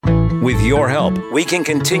With your help, we can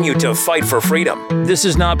continue to fight for freedom. This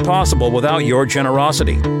is not possible without your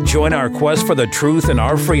generosity. Join our quest for the truth and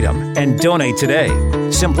our freedom and donate today.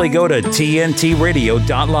 Simply go to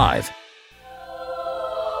tntradio.live.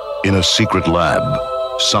 In a secret lab,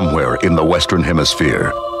 somewhere in the Western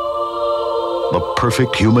Hemisphere, the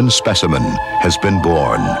perfect human specimen has been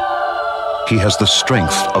born. He has the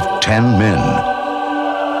strength of 10 men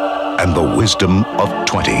and the wisdom of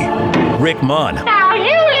 20. Rick Munn. Now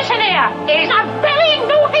you listen here. He's a very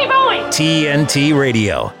naughty boy. TNT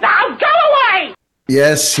Radio. Now go away.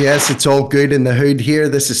 Yes, it's all good in the hood here.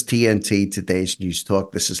 This is TNT, today's News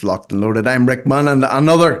Talk. This is Locked and Loaded. I'm Rick Munn, and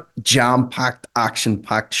another jam-packed,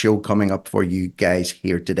 action-packed show coming up for you guys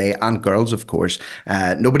here today, and girls, of course.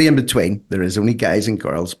 Nobody in between. There is only guys and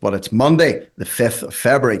girls, but it's Monday, the 5th of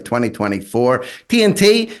February, 2024.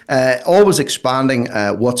 TNT, always expanding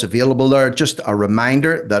what's available there. Just a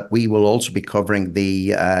reminder that we will also be covering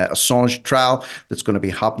the Assange trial that's going to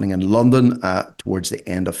be happening in London towards the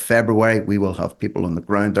end of February. We will have people on the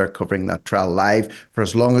ground there covering that trial live for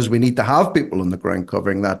as long as we need to have people on the ground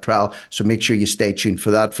covering that trial. So make sure you stay tuned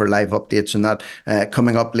for that, for live updates on that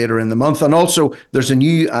coming up later in the month. And also there's a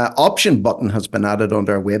new option button has been added on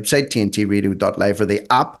our website, tntradio.live, or the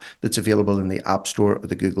app that's available in the App Store or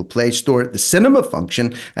the Google Play Store. The cinema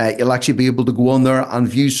function, you'll actually be able to go on there and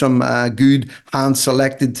view some good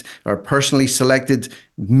hand-selected or personally selected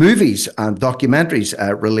movies and documentaries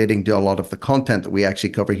relating to a lot of the content that we actually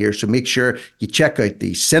cover here. So make sure you check out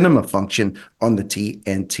the cinema function on the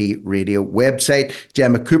TNT Radio website.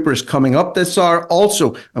 Gemma Cooper is coming up this hour.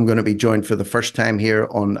 Also, I'm going to be joined for the first time here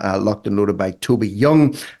on Locked and Loaded by Toby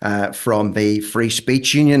Young from the Free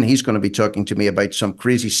Speech Union. He's going to be talking to me about some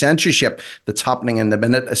crazy censorship that's happening in the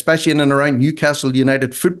minute, especially in and around Newcastle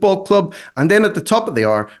United Football Club. And then at the top of the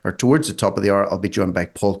hour, or towards the top of the hour, I'll be joined by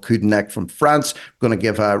Paul Cudunec from France. I'm going to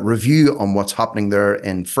give a review on what's happening there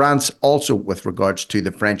in France, also with regards to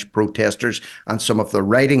the French protesters and some of the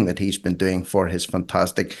writing that he's been doing for his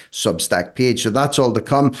fantastic Substack page. So that's all to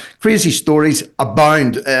come. Crazy stories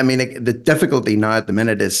abound. I mean, the difficulty now at the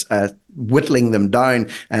minute is whittling them down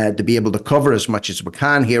to be able to cover as much as we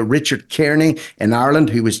can here. Richard Kearney in Ireland,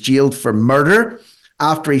 who was jailed for murder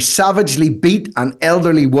after he savagely beat an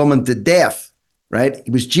elderly woman to death, right?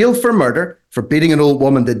 He was jailed for murder, for beating an old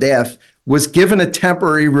woman to death, was given a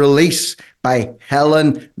temporary release by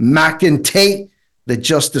Helen McEntee, the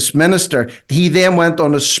Justice Minister. He then went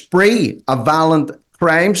on a spree, a violent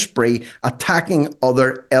crime spree, attacking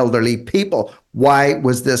other elderly people. Why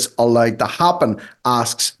was this allowed to happen?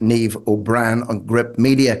 Asks Niamh O'Brien on Grip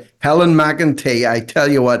Media. Helen McEntee, I tell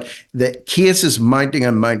you what, the case is mounting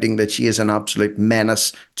and mounting that she is an absolute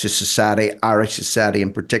menace to society, Irish society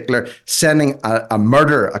in particular, sending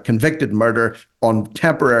a convicted murderer on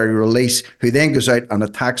temporary release, who then goes out and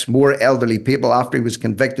attacks more elderly people after he was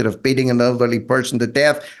convicted of beating an elderly person to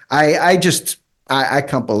death. I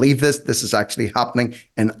can't believe this. This is actually happening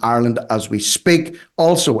in Ireland as we speak.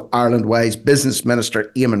 Also, Ireland-wise Business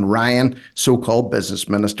Minister Eamon Ryan, so-called Business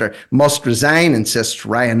Minister, must resign, insists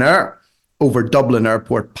Ryanair, over Dublin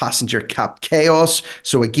Airport passenger cap chaos.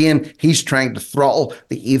 So again, he's trying to throttle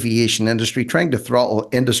the aviation industry, trying to throttle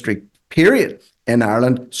industry, period, in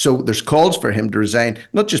Ireland. So there's calls for him to resign,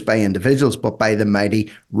 not just by individuals, but by the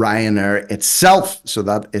mighty Ryanair itself. So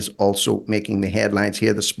that is also making the headlines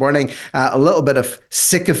here this morning. A little bit of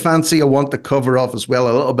sycophancy I want to cover off as well.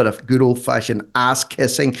 A little bit of good old-fashioned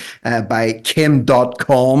ass-kissing by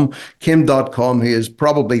Kim.com. Kim.com, who is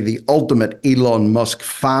probably the ultimate Elon Musk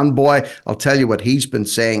fanboy. I'll tell you what he's been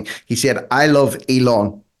saying. He said, "I love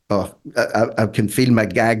Elon." Oh, I can feel my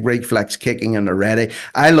gag reflex kicking in already.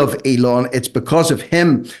 "I love Elon. It's because of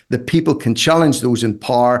him that people can challenge those in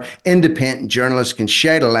power. Independent journalists can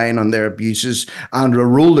shout a line on their abuses, and a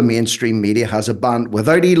role the mainstream media has abandoned.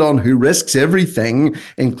 Without Elon, who risks everything,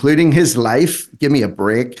 including his life, give me a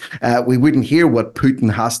break, we wouldn't hear what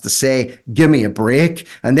Putin has to say. Give me a break."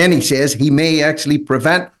 And then he says he may actually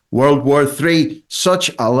prevent World War III.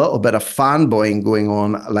 Such a little bit of fanboying going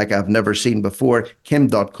on like I've never seen before.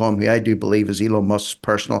 Kim.com, who I do believe is Elon Musk's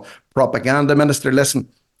personal propaganda minister. Listen,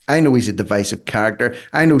 I know he's a divisive character.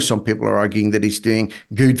 I know some people are arguing that he's doing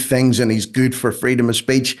good things and he's good for freedom of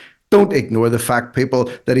speech. Don't ignore the fact, people,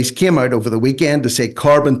 that he's came out over the weekend to say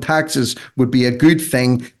carbon taxes would be a good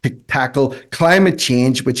thing to tackle climate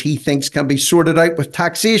change, which he thinks can be sorted out with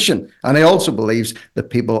taxation. And he also believes that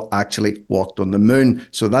people actually walked on the moon.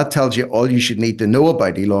 So that tells you all you should need to know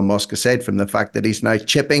about Elon Musk, aside from the fact that he's now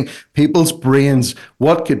chipping people's brains.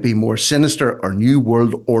 What could be more sinister or New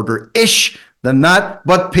World Order-ish than that?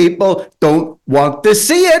 But people don't want to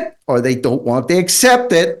see it, or they don't want to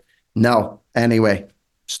accept it. No, anyway.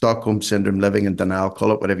 Stockholm Syndrome, living in denial,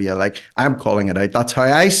 call it whatever you like. I'm calling it out. That's how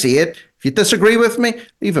I see it. If you disagree with me,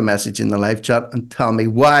 leave a message in the live chat and tell me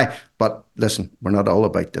why. But listen, we're not all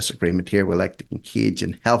about disagreement here. We like to engage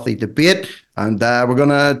in healthy debate. And we're going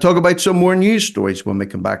to talk about some more news stories when we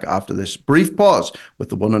come back after this brief pause with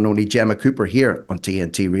the one and only Gemma Cooper here on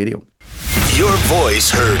TNT Radio. Your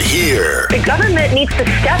voice heard here. The government needs to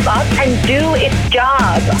step up and do its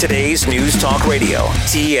job. Today's News Talk Radio,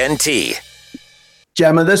 TNT.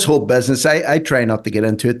 Gemma, this whole business, I try not to get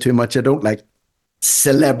into it too much. I don't like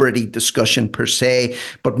celebrity discussion per se,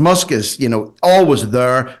 but Musk is, always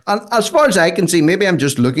there. And as far as I can see, maybe I'm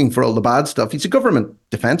just looking for all the bad stuff. He's a government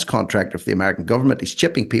defense contractor for the American government. He's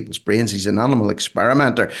chipping people's brains. He's an animal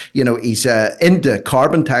experimenter. He's into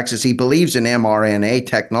carbon taxes. He believes in mRNA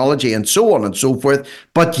technology and so on and so forth.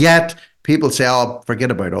 But yet people say, oh,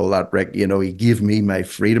 forget about all that, Rick. He gave me my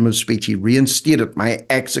freedom of speech. He reinstated my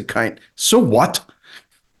X account. So what?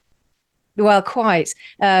 Well, quite.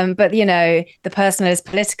 But, the personal is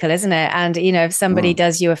political, isn't it? And, if somebody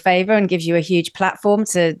does you a favor and gives you a huge platform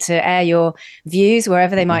to air your views,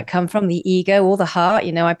 wherever they might come from, the ego or the heart,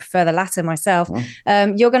 I prefer the latter myself.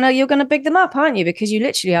 You're gonna big them up, aren't you? Because you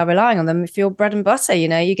literally are relying on them for your bread and butter.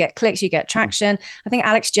 You get clicks, you get traction. I think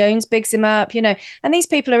Alex Jones bigs him up, and these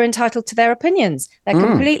people are entitled to their opinions. They're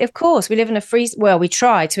completely, of course, we live in we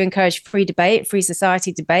try to encourage free debate, free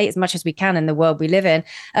society debate as much as we can in the world we live in.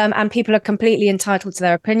 And people are completely entitled to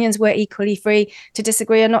their opinions. We're equally free to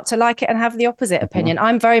disagree or not to like it and have the opposite opinion.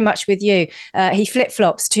 I'm very much with you. He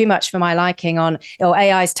flip-flops too much for my liking on,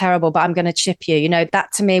 AI is terrible, but I'm going to chip you.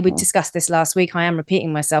 That to me, we discussed this last week. I am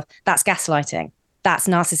repeating myself. That's gaslighting. That's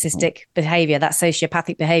narcissistic behavior. That's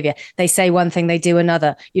sociopathic behavior. They say one thing, they do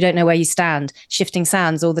another. You don't know where you stand. Shifting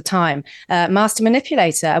sands all the time. Master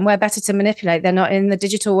manipulator. And we're better to manipulate. They're not in the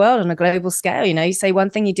digital world on a global scale. You say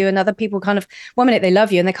one thing, you do another. People kind of, one minute they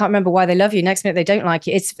love you and they can't remember why they love you. Next minute they don't like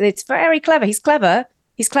you. It's very clever. He's clever.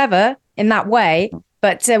 He's clever in that way.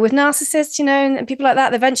 But with narcissists, and people like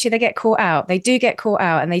that, eventually they get caught out. They do get caught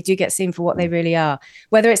out and they do get seen for what they really are.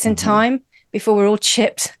 Whether it's in time, before we're all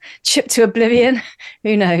chipped to oblivion,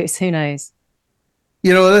 who knows?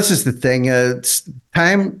 This is the thing.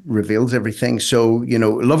 Time reveals everything. So,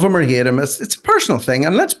 love him or hate him, it's a personal thing.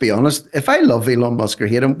 And let's be honest, if I love Elon Musk or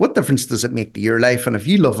hate him, what difference does it make to your life? And if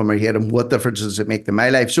you love him or hate him, what difference does it make to my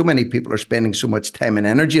life? So many people are spending so much time and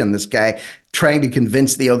energy on this guy, trying to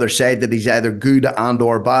convince the other side that he's either good and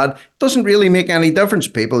or bad. Doesn't really make any difference,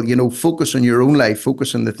 people. Focus on your own life,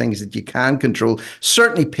 focus on the things that you can control.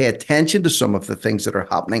 Certainly pay attention to some of the things that are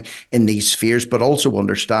happening in these spheres, but also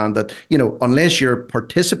understand that, unless you're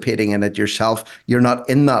participating in it yourself, you're not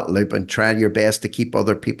in that loop, and try your best to keep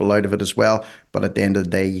other people out of it as well. But at the end of the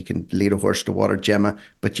day, you can lead a horse to water, Gemma,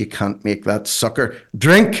 but you can't make that sucker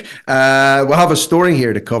drink. We'll have a story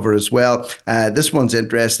here to cover as well. This one's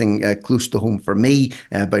interesting, close to home for me,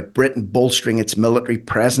 about Britain bolstering its military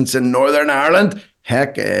presence in Northern Ireland.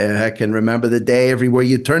 Heck, I can remember the day everywhere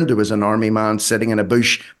you turned there was an army man sitting in a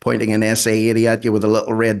bush pointing an SA-80 at you with a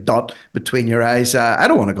little red dot between your eyes. I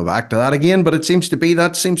don't want to go back to that again, but that seems to be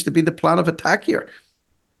the plan of attack here.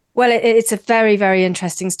 Well, it's a very, very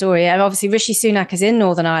interesting story. And obviously, Rishi Sunak is in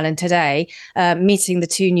Northern Ireland today, meeting the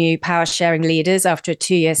two new power-sharing leaders after a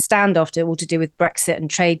 2-year standoff, all to do with Brexit and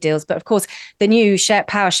trade deals. But of course, the new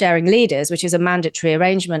power-sharing leaders, which is a mandatory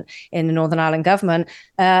arrangement in the Northern Ireland government,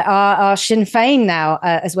 are Sinn Féin now,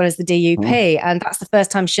 as well as the DUP. And that's the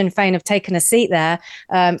first time Sinn Féin have taken a seat there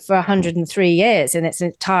for 103 years in its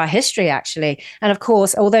entire history, actually. And of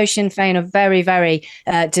course, although Sinn Féin are very, very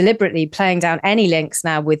deliberately playing down any links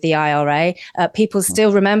now with the IRA, people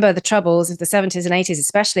still remember the troubles of the 70s and 80s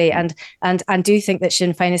especially, and do think that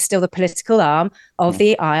Sinn Féin is still the political arm of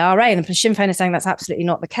the IRA. And Sinn Féin is saying that's absolutely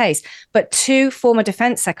not the case. But two former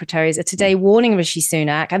defence secretaries are today warning Rishi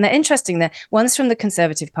Sunak, and they're interesting. One's from the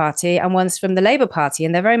Conservative Party and one's from the Labour Party,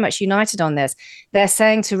 and they're very much united on this. They're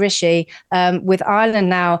saying to Rishi, with Ireland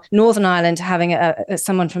now, Northern Ireland having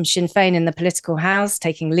someone from Sinn Féin in the political house,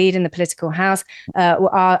 taking lead in the political house,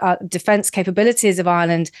 our defence capabilities of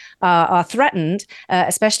Ireland are threatened,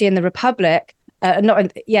 especially in the Republic. In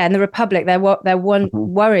the Republic, they're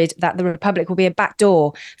worried that the Republic will be a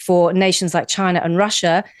backdoor for nations like China and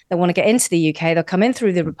Russia that want to get into the UK. They'll come in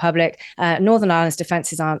through the Republic. Northern Ireland's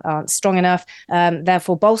defences aren't strong enough.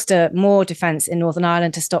 Therefore, bolster more defence in Northern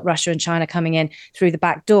Ireland to stop Russia and China coming in through the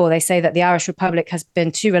back door. They say that the Irish Republic has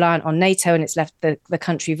been too reliant on NATO and it's left the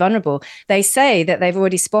country vulnerable. They say that they've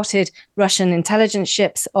already spotted Russian intelligence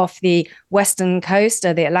ships off the western coast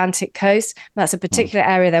or the Atlantic coast. That's a particular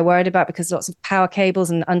area they're worried about because lots of power cables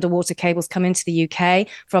and underwater cables come into the UK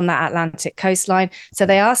from that Atlantic coastline. So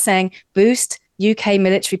they are saying boost UK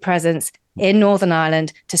military presence in Northern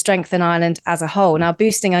Ireland to strengthen Ireland as a whole. Now,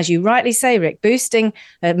 boosting, as you rightly say, Rick, boosting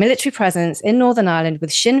a military presence in Northern Ireland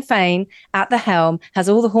with Sinn Féin at the helm has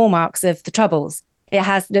all the hallmarks of the Troubles. It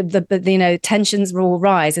has the tensions will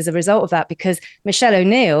rise as a result of that, because Michelle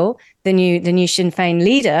O'Neill, the new Sinn Féin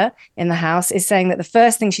leader in the House, is saying that the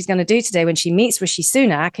first thing she's going to do today when she meets Rishi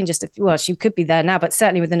Sunak in she could be there now, but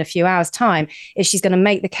certainly within a few hours' time, is she's going to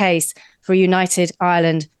make the case for a united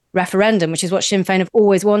Ireland referendum, which is what Sinn Féin have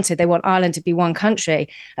always wanted. They want Ireland to be one country.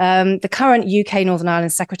 The current UK Northern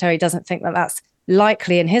Ireland Secretary doesn't think that that's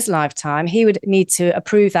likely in his lifetime. He would need to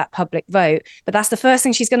approve that public vote, but that's the first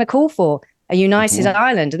thing she's going to call for. A united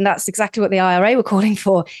Ireland. And that's exactly what the IRA were calling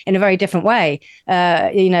for in a very different way,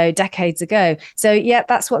 decades ago. So, yeah,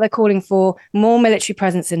 that's what they're calling for. More military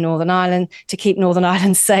presence in Northern Ireland to keep Northern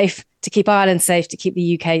Ireland safe, to keep Ireland safe, to keep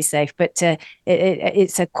the UK safe. But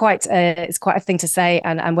it's quite a thing to say.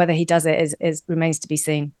 And whether he does it is remains to be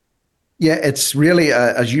seen. Yeah, it's really,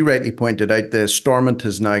 as you rightly pointed out, the Stormont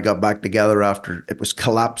has now got back together after it was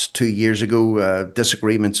collapsed 2 years ago.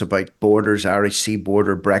 Disagreements about borders, Irish Sea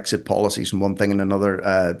border, Brexit policies, and one thing and another.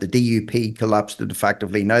 The DUP collapsed it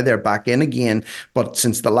effectively. Now they're back in again. But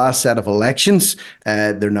since the last set of elections,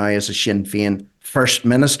 there now is a Sinn Féin First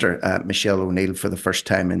Minister, Michelle O'Neill, for the first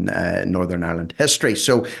time in Northern Ireland history.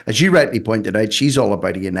 So, as you rightly pointed out, she's all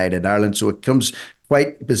about a united Ireland. So it comes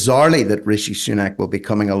quite bizarrely that Rishi Sunak will be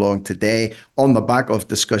coming along today on the back of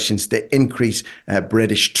discussions to increase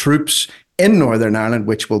British troops in Northern Ireland,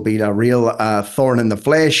 which will be a real thorn in the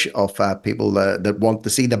flesh of people that want to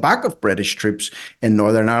see the back of British troops in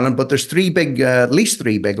Northern Ireland. But there's at least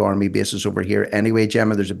three big army bases over here anyway,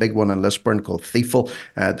 Gemma. There's a big one in Lisburn called Thiepval.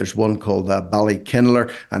 There's one called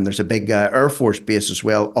Ballykinler, and there's a big Air Force base as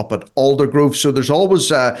well up at Aldergrove. So there's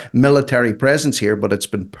always military presence here, but it's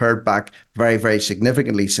been pared back very, very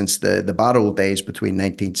significantly since the bad old days between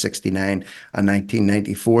 1969 and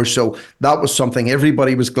 1994. So that was something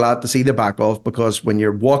everybody was glad to see the back of, because when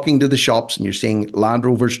you're walking to the shops and you're seeing Land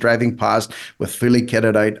Rovers driving past with fully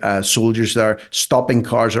kitted out soldiers there, stopping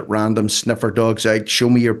cars at random, sniffer dogs out, show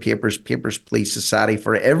me your papers, please society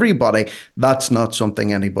for everybody, that's not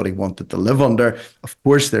something anybody wanted to live under. Of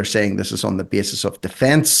course, they're saying this is on the basis of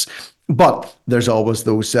defence. But there's always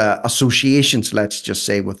those associations, let's just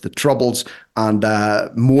say, with the Troubles, and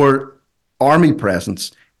more army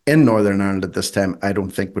presence in Northern Ireland at this time, I don't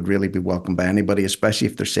think would really be welcomed by anybody, especially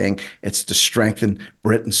if they're saying it's to strengthen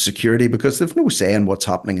Britain's security, because they've no say in what's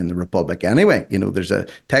happening in the Republic anyway. You know, there's a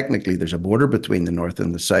border between the North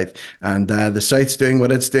and the South, and the South's doing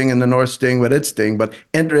what it's doing and the North's doing what it's doing. But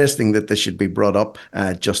interesting that this should be brought up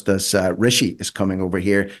just as Rishi is coming over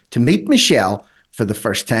here to meet Michelle for the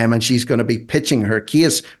first time, and she's going to be pitching her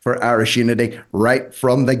case for Irish unity right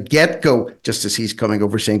from the get-go, just as he's coming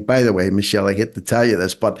over saying, by the way, Michelle, I hate to tell you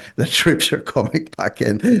this, but the troops are coming back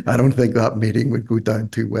in. I don't think that meeting would go down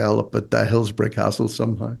too well up at Hillsborough Castle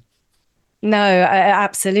somehow. No,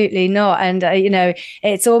 absolutely not. And,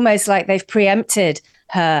 it's almost like they've preempted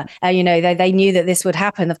her. They knew that this would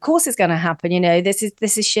happen. Of course it's going to happen. This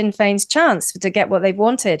is Sinn Féin's chance to get what they've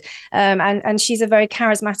wanted. And she's a very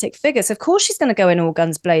charismatic figure. So of course she's going to go in all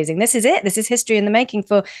guns blazing. This is it. This is history in the making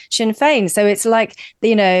for Sinn Féin. So it's like,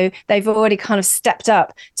 they've already kind of stepped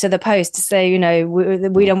up to the post to say,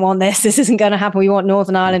 we don't want this. This isn't going to happen. We want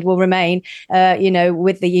Northern Ireland will remain,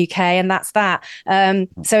 with the UK, and that's that.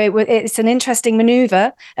 So it's an interesting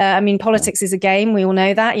maneuver. Politics is a game. We all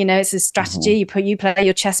know that. It's a strategy. You play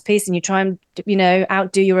your chess piece and you try and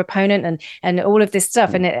outdo your opponent and all of this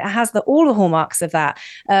stuff, and it has all the hallmarks of that.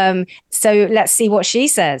 So let's see what she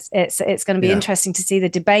says. It's going to be interesting to see the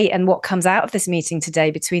debate and what comes out of this meeting today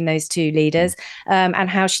between those two leaders, and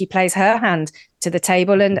how she plays her hand to the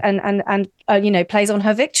table and plays on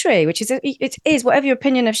her victory, which it is whatever your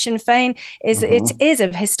opinion of Sinn Féin is. It is a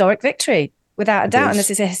historic victory without a doubt, and this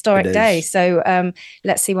is a historic day. So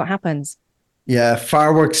let's see what happens. Yeah,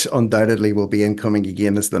 fireworks undoubtedly will be incoming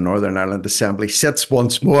again as the Northern Ireland Assembly sits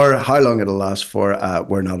once more. How long it'll last for,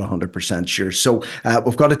 we're not 100% sure. So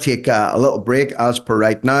we've got to take a little break as per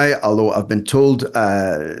right now, although I've been told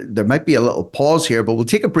there might be a little pause here, but we'll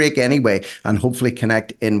take a break anyway and hopefully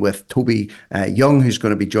connect in with Toby Young, who's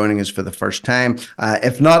going to be joining us for the first time.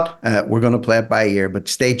 If not, we're going to play it by ear, but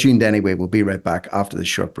stay tuned anyway. We'll be right back after the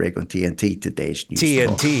short break on TNT, today's news.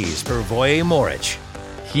 TNT's Pervoy Morich.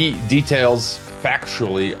 He details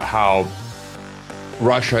factually how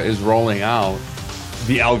Russia is rolling out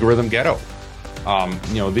the algorithm ghetto.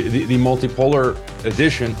 The multipolar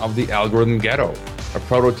edition of the algorithm ghetto, a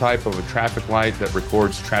prototype of a traffic light that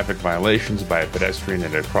records traffic violations by a pedestrian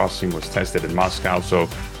at a crossing was tested in Moscow. So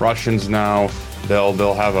Russians now,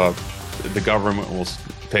 they'll have the government will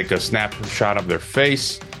take a snapshot of their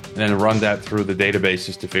face and then run that through the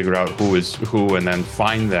databases to figure out who is who and then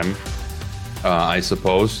find them, I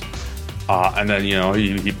suppose. And then,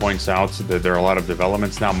 he points out that there are a lot of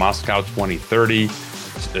developments now. Moscow 2030,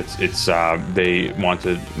 they want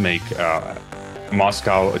to make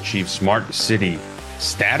Moscow achieve smart city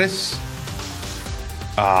status.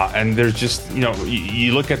 And there's just,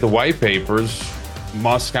 you look at the white papers,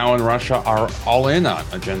 Moscow and Russia are all in on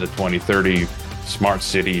Agenda 2030, smart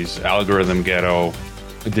cities, algorithm ghetto,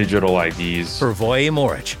 digital IDs. For Voye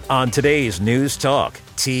Morich on today's News Talk,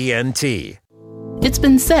 TNT. It's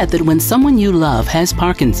been said that when someone you love has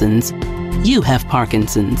Parkinson's, you have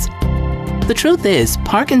Parkinson's. The truth is,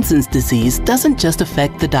 Parkinson's disease doesn't just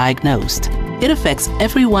affect the diagnosed. It affects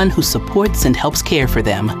everyone who supports and helps care for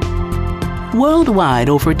them. Worldwide,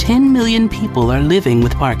 over 10 million people are living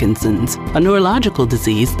with Parkinson's, a neurological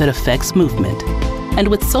disease that affects movement. And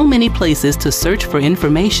with so many places to search for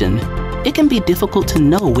information, it can be difficult to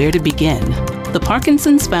know where to begin. The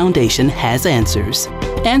Parkinson's Foundation has answers.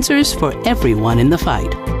 Answers for everyone in the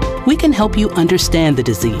fight. We can help you understand the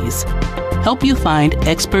disease, help you find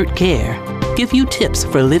expert care, give you tips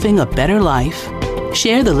for living a better life,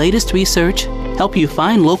 share the latest research, help you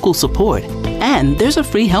find local support, and there's a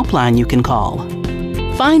free helpline you can call.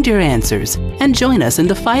 Find your answers and join us in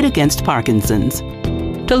the fight against Parkinson's.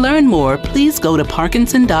 To learn more, please go to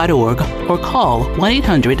parkinson.org or call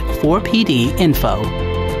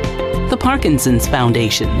 1-800-4PD-INFO. The Parkinson's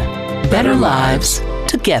Foundation. Better lives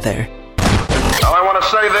together. Now I want to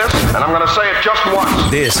say this, and I'm going to say it just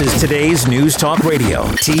once. This is today's News Talk Radio,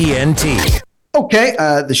 TNT. Okay,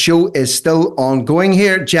 the show is still ongoing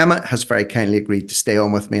here. Gemma has very kindly agreed to stay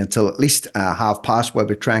on with me until at least 5:30 while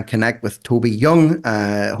we try and connect with Toby Young.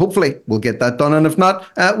 Hopefully we'll get that done, and if not,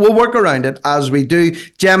 we'll work around it as we do.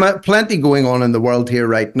 Gemma, plenty going on in the world here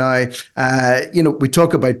right now. We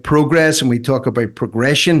talk about progress and we talk about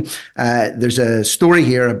progression. There's a story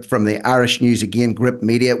here from the Irish News Again Grip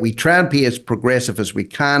Media. We try and be as progressive as we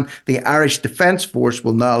can. The Irish Defence Force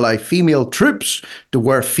will now allow female troops to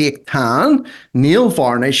wear fake tan, nail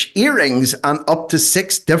varnish, earrings, and up to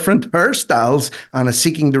 6 different hairstyles, and is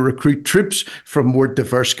seeking to recruit troops from more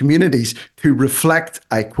diverse communities to reflect,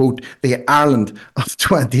 I quote, the Ireland of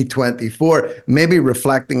 2024. Maybe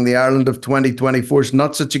reflecting the Ireland of 2024 is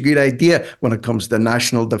not such a good idea when it comes to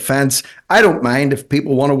national defence. I don't mind if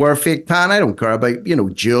people want to wear fake tan. I don't care about,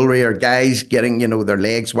 jewellery or guys getting, their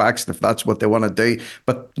legs waxed if that's what they want to do.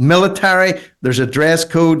 But military, there's a dress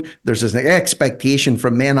code, there's an expectation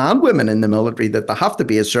from men and women in the military that they have to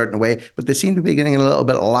be a certain way, but they seem to be getting a little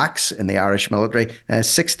bit lax in the Irish military.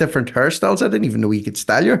 6 different hairstyles. I didn't even know you could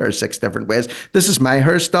style your hair 6 different ways. This is my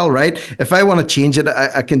hairstyle, right? If I want to change it,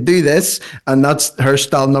 I can do this, and that's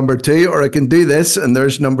hairstyle number 2, or I can do this, and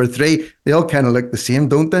there's number 3. They all kind of look the same,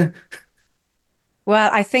 don't they?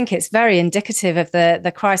 Well, I think it's very indicative of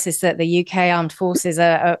the crisis that the UK armed forces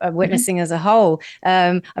are witnessing as a whole.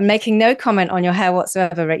 I'm making no comment on your hair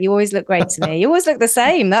whatsoever, Rick. You always look great to me. You always look the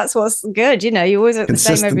same. That's what's good. You always look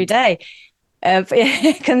Consistent. The same every day.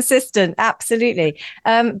 Consistent, absolutely.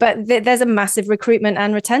 But there's a massive recruitment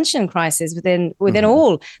and retention crisis within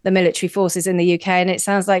all the military forces in the UK, and it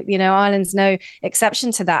sounds like Ireland's no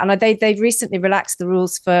exception to that. And they've recently relaxed the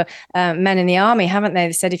rules for men in the army, haven't they?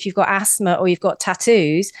 They said if you've got asthma or you've got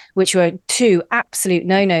tattoos, which were 2 absolute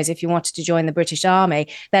no-nos if you wanted to join the British Army,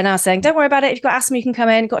 they're now saying don't worry about it. If you've got asthma, you can come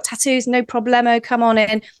in. Got tattoos, no problemo, come on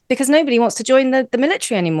in, because nobody wants to join the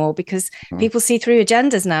military anymore because people see through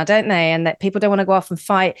agendas now, don't they? And that people don't want to go off and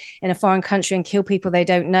fight in a foreign country and kill people they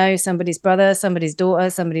don't know, somebody's brother, somebody's daughter,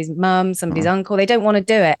 somebody's mum, somebody's uncle. They don't want to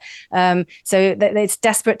do it. So it's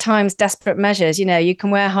desperate times, desperate measures. You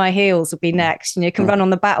can wear high heels would be next. You can run on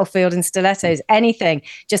the battlefield in stilettos, anything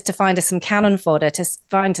just to find us some cannon fodder to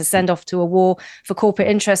send off to a war for corporate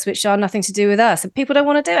interests which are nothing to do with us. And people don't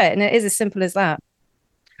want to do it. And it is as simple as that.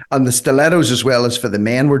 And the stilettos as well as for the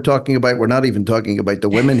men we're talking about. We're not even talking about the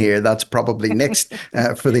women here. That's probably next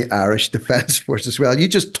for the Irish Defence Force as well. You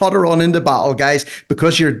just totter on into battle, guys,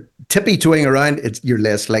 because you're tippy-toeing around, you're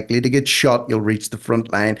less likely to get shot. You'll reach the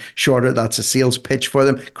front line shorter. That's a sales pitch for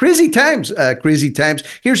them. Crazy times, crazy times.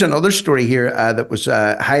 Here's another story here that was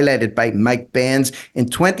highlighted by Mike Benz. In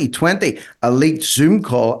 2020, a leaked Zoom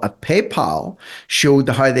call at PayPal showed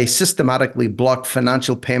how they systematically blocked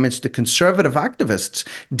financial payments to conservative activists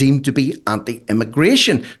deemed to be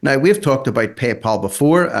anti-immigration. Now, we've talked about PayPal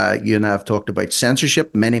before. You and I have talked about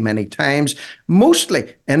censorship many, many times.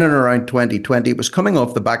 Mostly in and around 2020, it was coming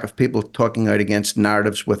off the back of people talking out against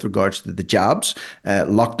narratives with regards to the jabs,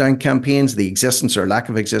 lockdown campaigns, the existence or lack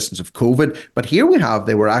of existence of COVID. But here we have,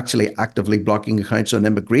 they were actually actively blocking accounts on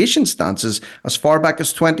immigration stances as far back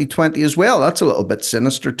as 2020 as well. That's a little bit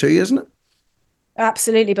sinister too, isn't it?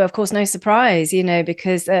 Absolutely. But of course, no surprise,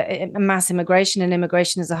 because mass immigration and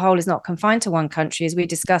immigration as a whole is not confined to one country, as we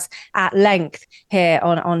discuss at length here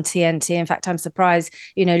on TNT. In fact, I'm surprised,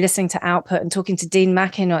 listening to Output and talking to Dean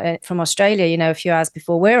Mackin from Australia, a few hours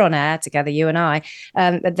before we're on air together, you and I,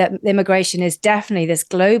 that immigration is definitely this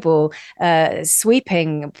global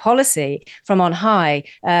sweeping policy from on high,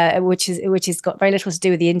 which has got very little to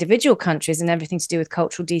do with the individual countries and everything to do with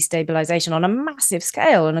cultural destabilization on a massive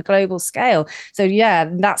scale, on a global scale. So yeah,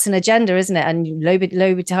 that's an agenda, isn't it? And low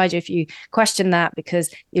betide you if you question that, because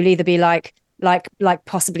you'll either be like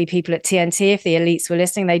possibly people at TNT, if the elites were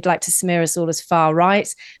listening, they'd like to smear us all as far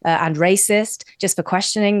right and racist just for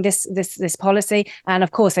questioning this policy. And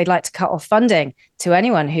of course, they'd like to cut off funding to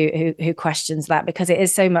anyone who questions that, because it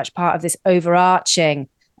is so much part of this overarching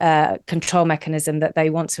control mechanism that they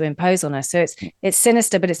want to impose on us. So it's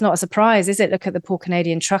sinister, but it's not a surprise, is it? Look at the poor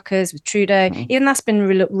Canadian truckers with Trudeau. Even that's been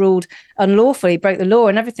ruled unlawfully, broke the law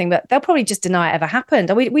and everything, but they'll probably just deny it ever happened.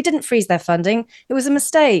 We didn't freeze their funding. It was a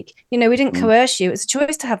mistake. We didn't coerce you. It was a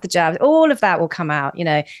choice to have the jabs. All of that will come out,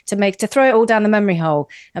 to throw it all down the memory hole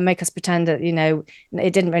and make us pretend that,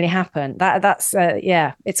 it didn't really happen. That's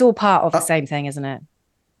it's all part of the same thing, isn't it?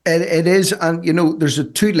 It is. And, there's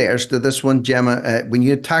two layers to this one, Gemma. When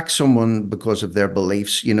you attack someone because of their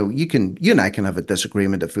beliefs, you and I can have a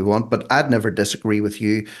disagreement if we want, but I'd never disagree with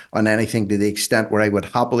you on anything to the extent where I would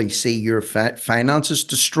happily see your finances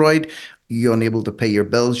destroyed, you unable to pay your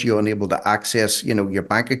bills, you unable to access, your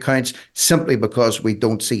bank accounts, simply because we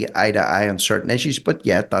don't see eye to eye on certain issues. But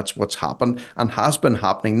yet that's what's happened and has been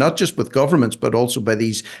happening, not just with governments, but also by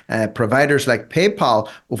these providers like PayPal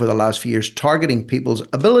over the last few years, targeting people's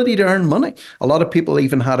ability to earn money. A lot of people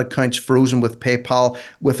even had accounts frozen with PayPal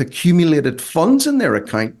with accumulated funds in their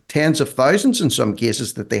account, tens of thousands in some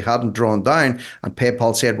cases, that they hadn't drawn down. And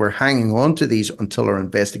PayPal said, we're hanging on to these until our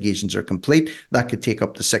investigations are complete. That could take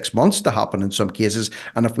up to 6 months to happen in some cases.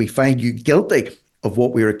 And if we find you guilty of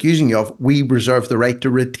what we're accusing you of, we reserve the right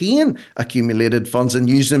to retain accumulated funds and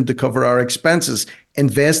use them to cover our expenses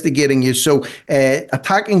investigating you. So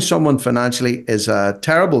attacking someone financially is a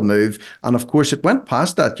terrible move. And of course, it went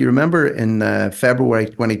past that. You remember in February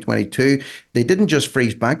 2022, they didn't just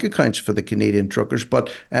freeze bank accounts for the Canadian truckers,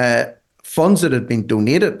 but funds that had been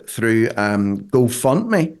donated through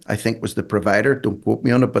GoFundMe, I think was the provider, don't quote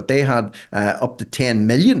me on it, but they had up to 10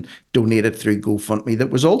 million donated through GoFundMe that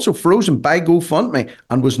was also frozen by GoFundMe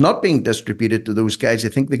and was not being distributed to those guys. I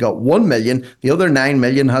think they got 1 million. The other 9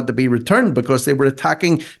 million had to be returned because they were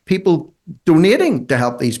attacking people donating to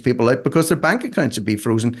help these people out because their bank accounts would be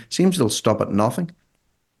frozen. Seems they'll stop at nothing.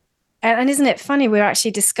 And isn't it funny, we're actually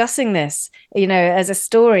discussing this, as a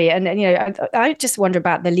story. And, I just wonder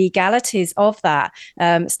about the legalities of that,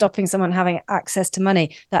 stopping someone having access to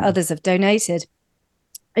money that others have donated.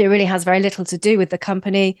 It really has very little to do with the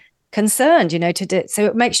company concerned, so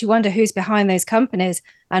it makes you wonder who's behind those companies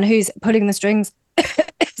and who's pulling the strings,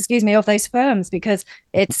 of those firms, because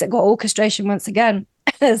it's got orchestration once again,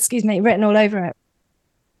 written all over it.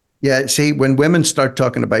 Yeah, see, when women start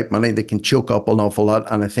talking about money, they can choke up an awful lot.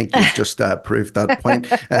 And I think you've just proved that point.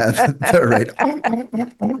 They're right.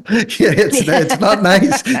 Yeah, it's not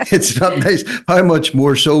nice. It's not nice. How much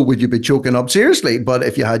more so would you be choking up? Seriously. But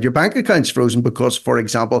if you had your bank accounts frozen because, for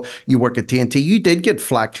example, you work at TNT, you did get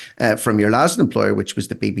flack from your last employer, which was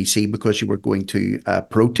the BBC, because you were going to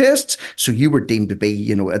protests. So you were deemed to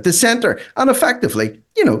be, at the centre. And effectively,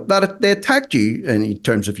 that they attacked you in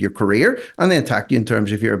terms of your career, and they attacked you in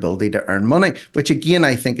terms of your ability to earn money, which again,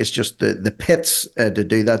 I think is just the pits to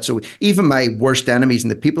do that. So even my worst enemies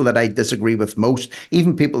and the people that I disagree with most,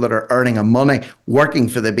 even people that are earning a money working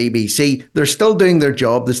for the BBC, they're still doing their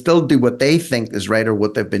job. They still do what they think is right or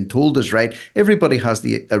what they've been told is right. Everybody has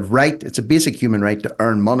the right. It's a basic human right to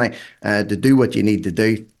earn money, to do what you need to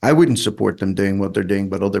do. I wouldn't support them doing what they're doing,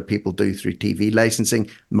 but other people do through TV licensing.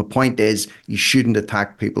 My point is, you shouldn't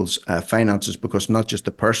attack people's finances, because not just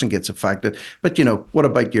the person gets affected, but what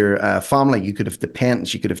about your family? You could have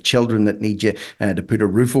dependents, you could have children that need you to put a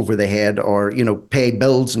roof over their head, or pay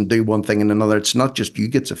bills and do one thing and another. It's not just you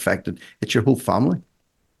gets affected, it's your whole family.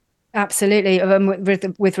 Absolutely.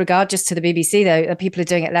 With regard just to the BBC, though, people are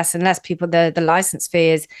doing it less and less. People, the license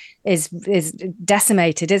fee is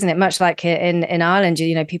decimated, isn't it? Much like in Ireland,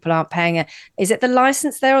 people aren't paying is it the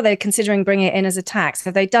license there, or are they considering bringing it in as a tax?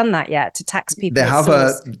 Have they done that yet to tax people?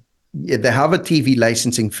 They have a TV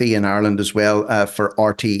licensing fee in Ireland as well for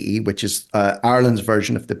RTE, which is Ireland's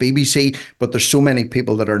version of the BBC. But there's so many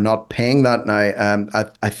people that are not paying that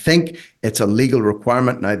now. I think it's a legal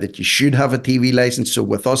requirement now that you should have a TV license. So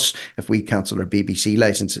with us, if we cancel our BBC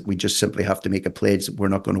license, we just simply have to make a pledge that we're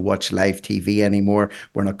not going to watch live TV anymore.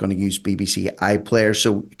 We're not going to use BBC iPlayer.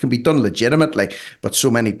 So it can be done legitimately. But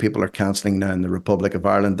so many people are cancelling now in the Republic of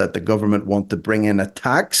Ireland that the government want to bring in a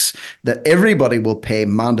tax that everybody will pay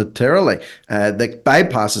mandatorily that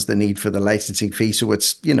bypasses the need for the licensing fee. So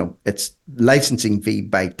it's licensing fee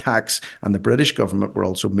by tax. And the British government were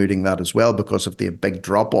also mooting that as well because of the big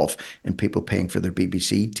drop off in people paying for their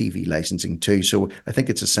BBC TV licensing too. So I think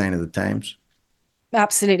it's a sign of the times.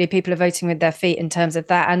 Absolutely. People are voting with their feet in terms of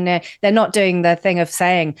that. And they're not doing the thing of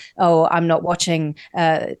saying, oh, I'm not watching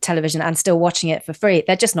television and still watching it for free.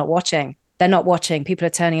 They're just not watching. They're not watching. People are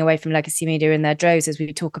turning away from legacy media in their droves, as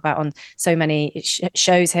we talk about on so many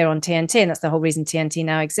shows here on TNT. And that's the whole reason TNT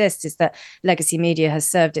now exists, is that legacy media has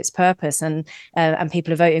served its purpose, and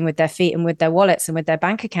people are voting with their feet and with their wallets and with their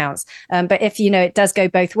bank accounts. But if, it does go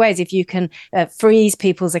both ways. If you can freeze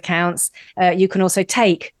people's accounts, you can also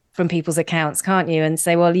take from people's accounts, can't you? And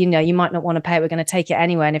say, well, you might not want to pay it. We're going to take it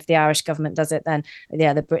anyway. And if the Irish government does it, then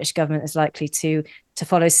the British government is likely to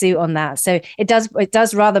follow suit on that. So it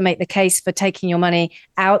does rather make the case for taking your money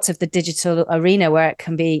out of the digital arena, where it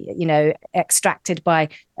can be, extracted by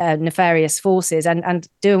nefarious forces, and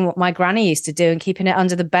doing what my granny used to do and keeping it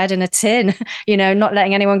under the bed in a tin, not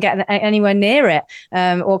letting anyone get anywhere near it,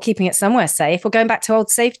 or keeping it somewhere safe, or going back to old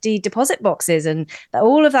safety deposit boxes and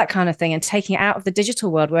all of that kind of thing, and taking it out of the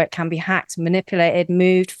digital world where it can be hacked, manipulated,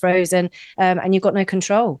 moved, frozen, and you've got no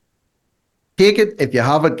control. Take it if you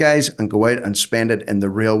have it, guys, and go out and spend it in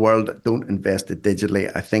the real world. Don't invest it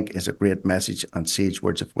digitally, I think, is a great message and sage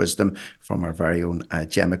words of wisdom from our very own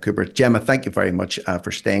Gemma Cooper. Gemma, thank you very much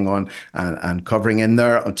for staying on and covering in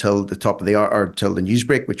there until the top of the hour, or until the news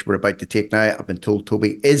break, which we're about to take now. I've been told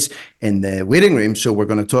Toby is in the waiting room, so we're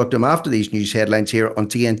going to talk to him after these news headlines here on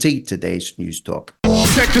TNT, today's News Talk.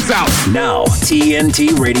 Check this out. Now,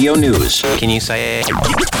 TNT Radio News. Can you say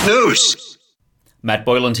news? Matt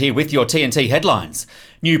Boyland here with your TNT headlines.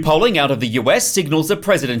 New polling out of the US signals a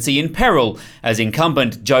presidency in peril as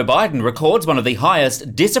incumbent Joe Biden records one of the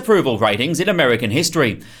highest disapproval ratings in American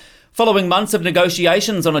history. Following months of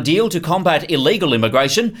negotiations on a deal to combat illegal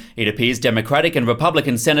immigration, it appears Democratic and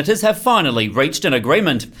Republican senators have finally reached an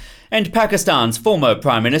agreement. And Pakistan's former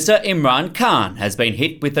Prime Minister Imran Khan has been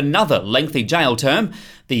hit with another lengthy jail term,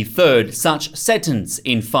 the third such sentence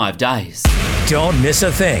in 5 days. Don't miss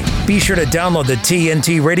a thing. Be sure to download the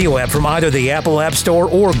TNT Radio app from either the Apple App Store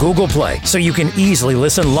or Google Play, so you can easily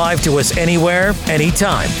listen live to us anywhere,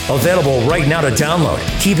 anytime. Available right now to download,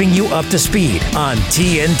 keeping you up to speed on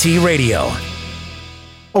TNT Radio.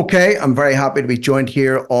 Okay, I'm very happy to be joined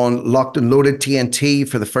here on Locked and Loaded TNT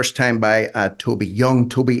for the first time by Toby Young.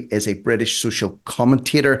 Toby is a British social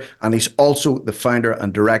commentator, and he's also the founder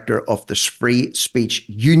and director of the Free Speech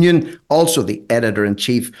Union, also the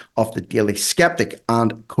editor-in-chief of the Daily Sceptic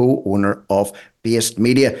and co-owner of Based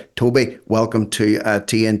Media. Toby, welcome to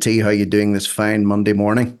TNT. How are you doing this fine Monday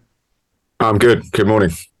morning? I'm good. Good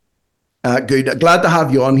morning. Good. Glad to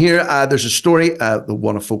have you on here. There's a story we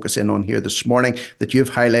want to focus in on here this morning that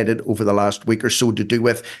you've highlighted over the last week or so to do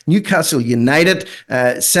with Newcastle United.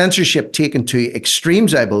 Censorship taken to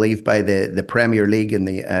extremes, I believe, by the Premier League in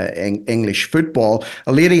the English football.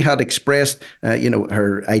 A lady had expressed,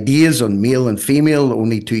 her ideas on male and female,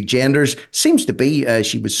 only two genders. Seems to be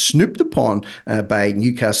she was snooped upon by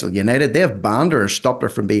Newcastle United. They have banned her or stopped her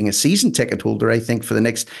from being a season ticket holder, I think, for the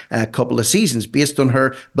next couple of seasons based on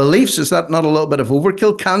her beliefs. Is that not a little bit of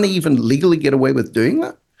overkill? Can they even legally get away with doing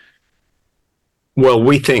that? Well,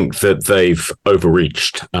 we think that they've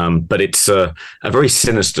overreached, but it's a very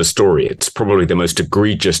sinister story. It's probably the most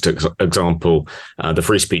egregious example the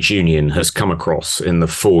Free Speech Union has come across in the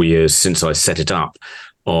 4 years since I set it up,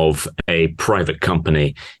 of a private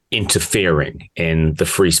company interfering in the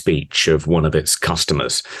free speech of one of its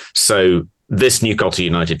customers. So this Newcastle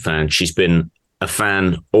United fan, she's been a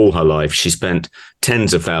fan all her life. She spent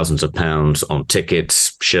tens of thousands of pounds on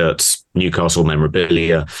tickets, shirts, Newcastle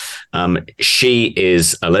memorabilia. She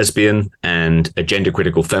is a lesbian and a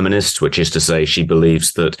gender-critical feminist, which is to say she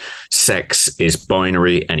believes that sex is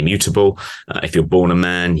binary and immutable. If you're born a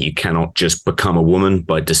man, you cannot just become a woman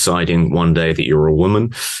by deciding one day that you're a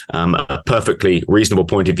woman. A perfectly reasonable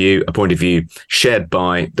point of view, a point of view shared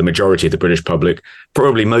by the majority of the British public,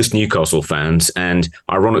 probably most Newcastle fans, and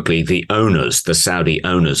ironically, the owners, the Saudi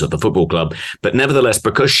owners of the football club. But nevertheless,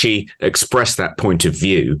 because she expressed that point of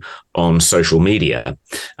view on social media,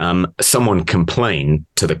 someone complained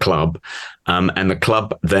to the club, and the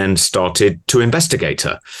club then started to investigate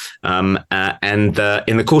her. And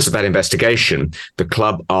in the course of that investigation, the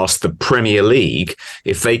club asked the Premier League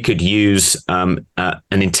if they could use an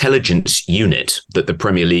intelligence unit that the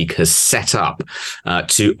Premier League has set up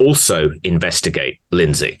to also investigate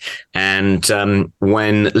Lindsay. And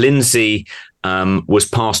when Lindsay was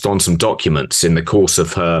passed on some documents in the course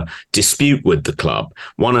of her dispute with the club,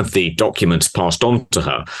 one of the documents passed on to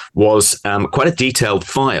her was quite a detailed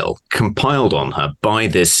file compiled on her by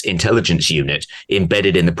this intelligence unit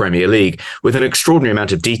embedded in the Premier League, with an extraordinary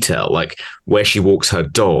amount of detail, like where she walks her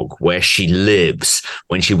dog, where she lives,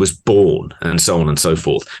 when she was born, and so on and so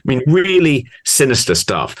forth. I mean, really sinister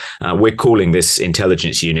stuff. We're calling this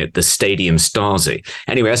intelligence unit the Stadium Stasi.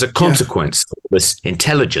 Anyway, as a consequence of this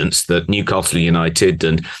intelligence that Newcastle United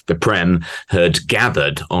and the Prem had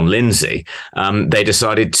gathered on Lindsay, they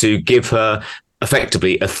decided to give her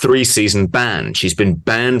effectively a 3-season ban. She's been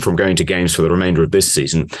banned from going to games for the remainder of this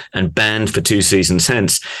season and banned for 2 seasons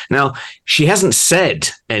hence. Now, she hasn't said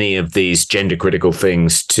any of these gender critical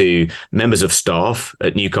things to members of staff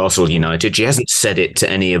at Newcastle United. She hasn't said it to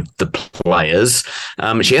any of the players.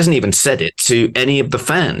 She hasn't even said it to any of the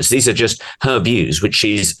fans. These are just her views, which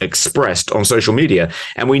she's expressed on social media.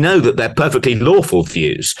 And we know that they're perfectly lawful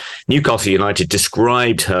views. Newcastle United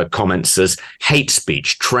described her comments as hate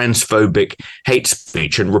speech, transphobic hate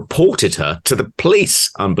speech, and reported her to the police,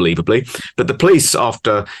 unbelievably. But the police,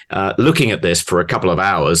 after looking at this for a couple of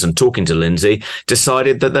hours and talking to Lindsay,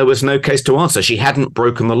 decided that there was no case to answer. She hadn't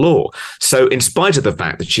broken the law. So in spite of the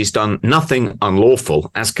fact that she's done nothing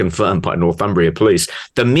unlawful, as confirmed by Northumbria police,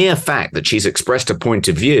 the mere fact that she's expressed a point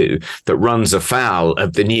of view that runs afoul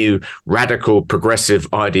of the new radical progressive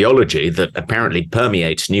ideology that apparently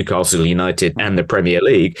permeates Newcastle United and the Premier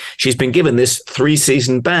League, she's been given this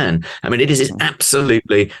 3-season ban. I mean, it is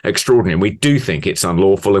absolutely extraordinary. We do think it's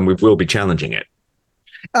unlawful, and we will be challenging it.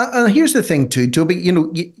 Here's the thing too, Toby,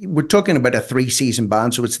 we're talking about a 3-season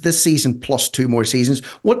ban, so it's this season plus 2 more seasons.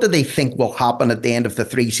 What do they think will happen at the end of the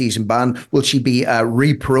 3-season ban? Will she be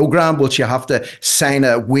reprogrammed? Will she have to sign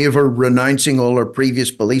a waiver renouncing all her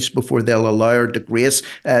previous beliefs before they'll allow her to grace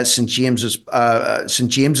St. James's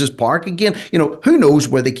Park again? Who knows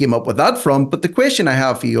where they came up with that from? But the question I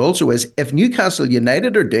have for you also is, if Newcastle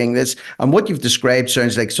United are doing this, and what you've described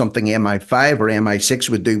sounds like something MI5 or MI6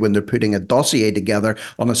 would do when they're putting a dossier together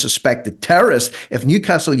on a suspected terrorist. If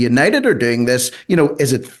Newcastle United are doing this,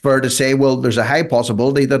 is it fair to say, well, there's a high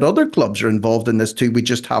possibility that other clubs are involved in this too? We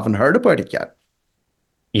just haven't heard about it yet.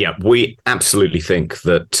 Yeah, we absolutely think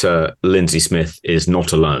that Lindsay Smith is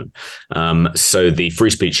not alone. So the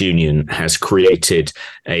Free Speech Union has created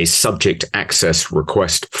a subject access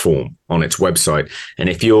request form on its website. And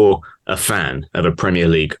if you're a fan of a Premier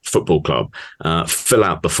League football club, fill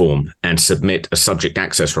out the form and submit a subject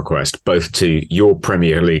access request both to your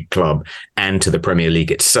Premier League club and to the Premier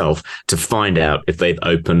League itself to find out if they've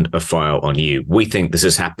opened a file on you. We think this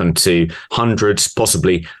has happened to hundreds,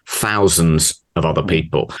 possibly thousands of other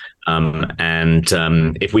people.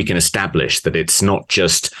 If we can establish that it's not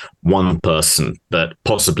just one person, but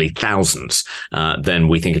possibly thousands, then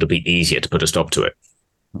we think it'll be easier to put a stop to it.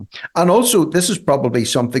 And also, this is probably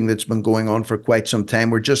something that's been going on for quite some time.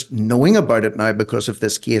 We're just knowing about it now because of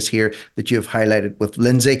this case here that you've highlighted with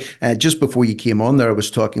Lindsay. Just before you came on there, I was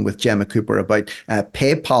talking with Gemma Cooper about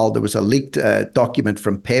PayPal. There was a leaked document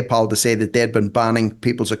from PayPal to say that they'd been banning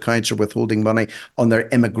people's accounts or withholding money on their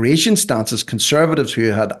immigration stances. Conservatives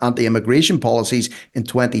who had anti-immigration policies in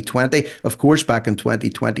 2020. Of course, back in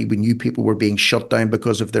 2020, we knew people were being shut down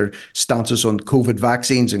because of their stances on COVID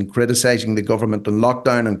vaccines and criticising the government on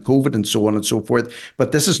lockdown and COVID and so on and so forth.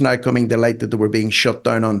 But this is now coming to light that they were being shut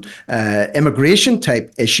down on immigration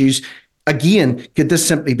type issues. Again, could this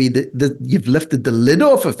simply be that you've lifted the lid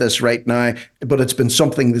off of this right now, but it's been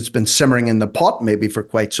something that's been simmering in the pot maybe for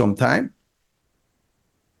quite some time?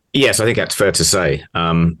 Yes, I think that's fair to say.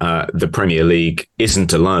 The Premier League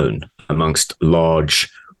isn't alone amongst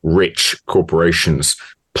large, rich corporations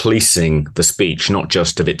policing the speech, not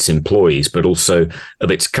just of its employees, but also of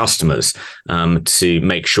its customers, to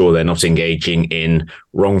make sure they're not engaging in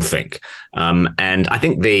wrongthink. And I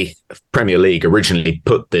think the Premier League originally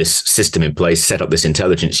put this system in place, set up this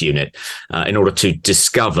intelligence unit in order to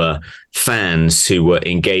discover fans who were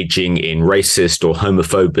engaging in racist or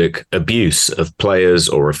homophobic abuse of players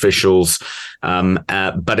or officials.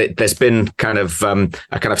 But there's been kind of a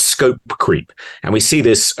kind of scope creep, and we see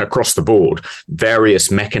this across the board.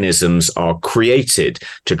 Various mechanisms are created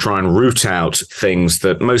to try and root out things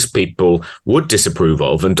that most people would disapprove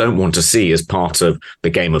of and don't want to see as part of the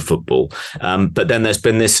game of football. But then there's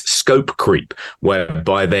been this scope creep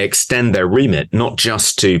whereby they extend their remit not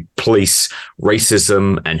just to police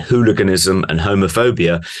racism and hooliganism and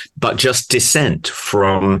homophobia, but just dissent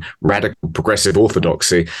from radical progressive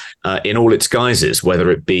orthodoxy in all its guises,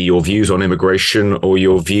 whether it be your views on immigration or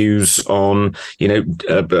your views on,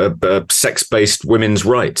 sex-based women's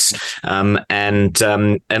rights. And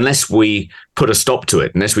unless we put a stop to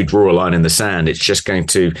it, unless we draw a line in the sand, it's just going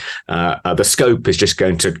to, the scope is just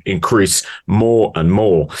going to increase more and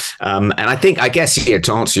more. And I guess here,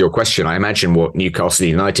 to answer your question, I imagine what Newcastle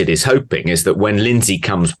United is hoping is that when Lindsay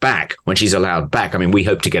comes back, when she's allowed back, I mean, we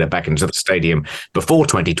hope to get her back into the stadium before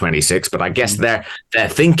 2026, but I guess their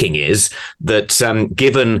thinking is that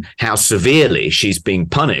given how severely she's being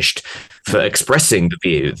punished for expressing the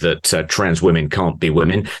view that trans women can't be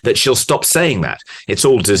women, that she'll stop saying that. It's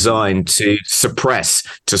all designed to suppress,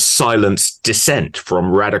 to silence dissent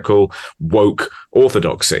from radical, woke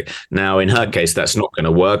orthodoxy. Now, in her case, that's not going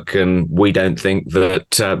to work, and we don't think that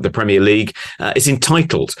the Premier League is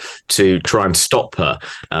entitled to try and stop her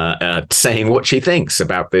saying what she thinks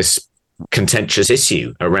about this contentious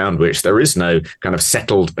issue around which there is no kind of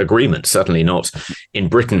settled agreement, certainly not in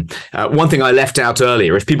Britain. One thing I left out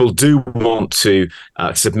earlier, if people do want to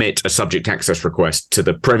submit a subject access request to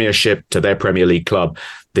the Premiership, to their Premier League club,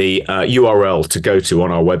 the URL to go to on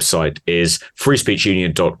our website is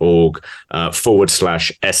freespeechunion.org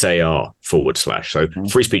 /SAR /. So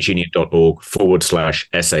freespeechunion.org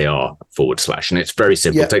 /SAR /. And it's very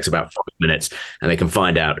simple. It takes about 5 minutes, and they can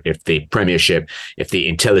find out if the Premiership, if the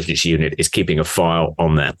intelligence unit is keeping a file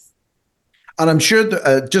on there. And I'm sure,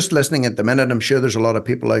 just listening at the minute, I'm sure there's a lot of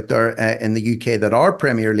people out there in the UK that are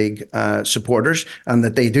Premier League supporters and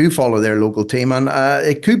that they do follow their local team. And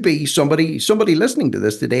it could be somebody listening to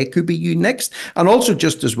this today. It could be you next. And also,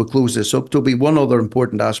 just as we close this up, Toby, one other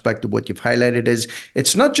important aspect of what you've highlighted is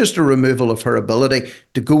it's not just a removal of her ability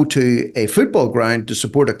to go to a football ground to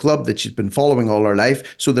support a club that she's been following all her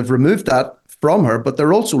life. So they've removed that from her, but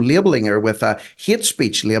they're also labeling her with a hate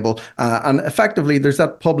speech label. And effectively, there's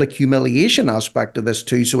that public humiliation aspect of this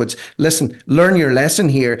too. So it's, listen, learn your lesson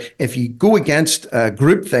here. If you go against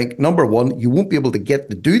groupthink, number one, you won't be able to get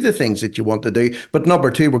to do the things that you want to do. But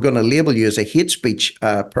number two, we're going to label you as a hate speech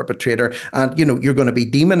perpetrator. And, you're going to be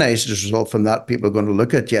demonized as a result from that. People are going to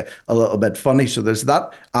look at you a little bit funny. So there's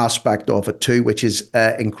that aspect of it too, which is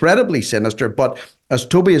incredibly sinister. But as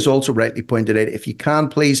Toby has also rightly pointed out, if you can,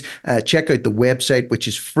 please check out the website, which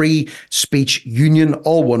is Free Speech Union,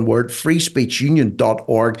 all one word,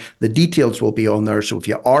 freespeechunion.org. The details will be on there. So if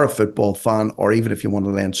you are a football fan, or even if you want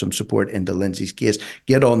to lend some support into Lindsay's case,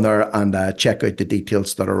 get on there and check out the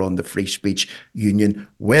details that are on the Free Speech Union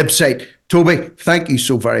website. Toby, thank you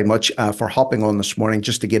so very much for hopping on this morning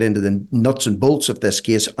just to get into the nuts and bolts of this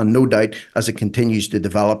case. And no doubt, as it continues to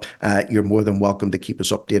develop, you're more than welcome to keep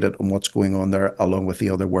us updated on what's going on there, along with the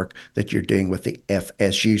other work that you're doing with the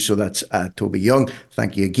FSU. So that's Toby Young.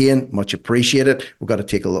 Thank you again. Much appreciated. We've got to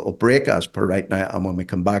take a little break as per right now. And when we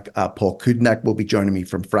come back, Paul Cudenec will be joining me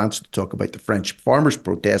from France to talk about the French farmers'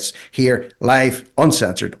 protests here, live,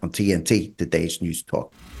 uncensored on TNT, today's News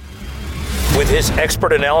Talk. With his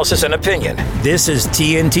expert analysis and opinion, this is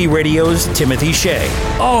TNT Radio's Timothy Shea.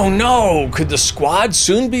 Oh no, could the squad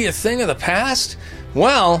soon be a thing of the past?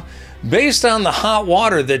 Well, based on the hot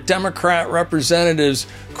water that Democrat Representatives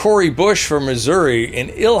Cori Bush from Missouri and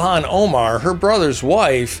Ilhan Omar, her brother's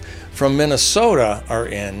wife from Minnesota, are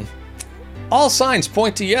in, all signs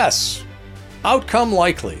point to yes. Outcome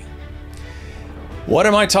likely. What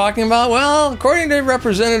am I talking about? Well, according to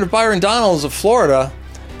Representative Byron Donalds of Florida,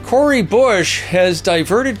 Cori Bush has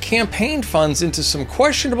diverted campaign funds into some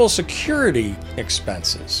questionable security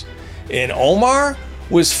expenses. And Omar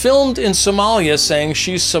was filmed in Somalia saying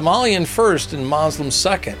she's Somalian first and Muslim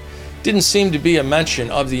second. Didn't seem to be a mention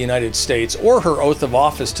of the United States or her oath of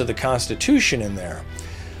office to the Constitution in there.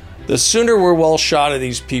 The sooner we're well shot of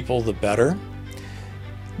these people, the better.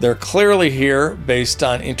 They're clearly here based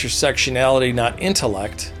on intersectionality, not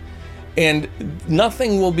intellect. And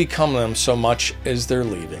nothing will become them so much as they're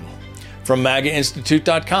leaving. From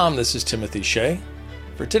MAGAInstitute.com, this is Timothy Shea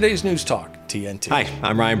for today's News Talk, TNT. Hi,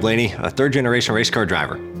 I'm Ryan Blaney, a third-generation race car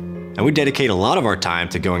driver. and we dedicate a lot of our time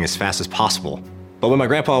to going as fast as possible. But when my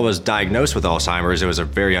grandpa was diagnosed with Alzheimer's, it was a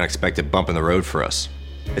very unexpected bump in the road for us.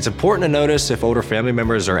 It's important to notice if older family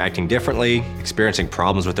members are acting differently, experiencing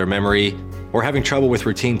problems with their memory, or having trouble with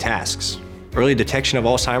routine tasks. Early detection of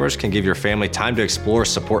Alzheimer's can give your family time to explore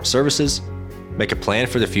support services, make a plan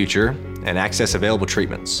for the future, and access available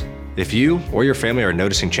treatments. If you or your family are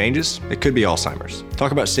noticing changes, it could be Alzheimer's.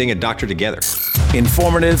 Talk about seeing a doctor together.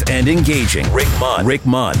 Informative and engaging. Rick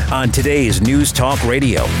Munn on today's News Talk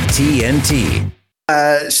Radio, TNT.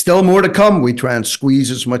 Still more to come. We try and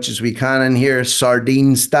squeeze as much as we can in here,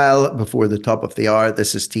 sardine style, before the top of the hour.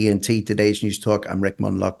 This is TNT, today's News Talk. I'm Rick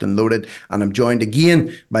Munn, locked and loaded, and I'm joined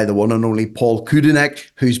again by the one and only Paul Cudunec,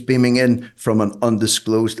 who's beaming in from an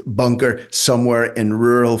undisclosed bunker somewhere in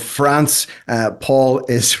rural France. Paul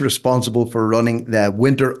is responsible for running the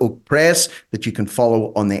Winter Oak Press that you can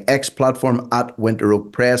follow on the X platform at Winter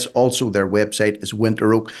Oak Press. Also, their website is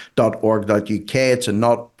winteroak.org.uk. It's a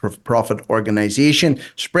not-for-profit organisation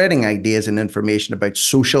spreading ideas and information about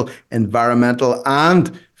social, environmental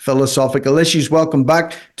and philosophical issues. Welcome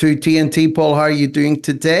back to TNT. Paul, how are you doing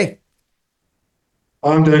today?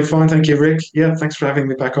 I'm doing fine, thank you, Rick. Yeah, thanks for having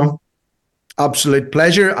me back on. Absolute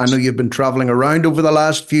pleasure. I know you've been traveling around over the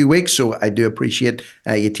last few weeks, so I do appreciate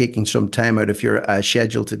you taking some time out of your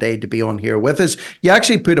schedule today to be on here with us. You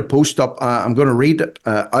actually put a post up, I'm going to read it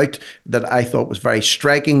out, that I thought was very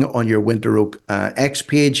striking on your Winter Oak X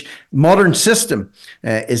page. Modern system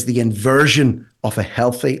is the inversion of a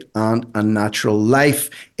healthy and a natural life.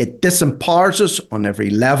 It disempowers us on every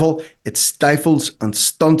level. It stifles and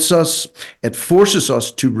stunts us. It forces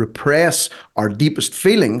us to repress our deepest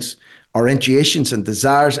feelings, our intuitions and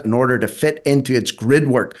desires, in order to fit into its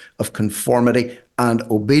gridwork of conformity and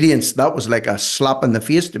obedience. That was like a slap in the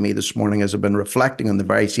face to me this morning as I've been reflecting on the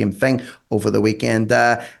very same thing over the weekend.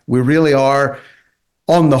 We really are,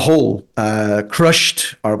 on the whole,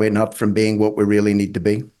 crushed, are we not, from being what we really need to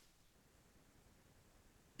be?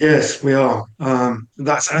 Yes, we are.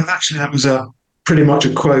 That was pretty much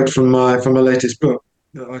a quote from my latest book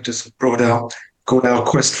that I just brought out, called Our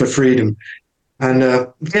Quest for Freedom. And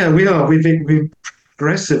yeah, we are. We've been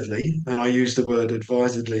progressively, and I use the word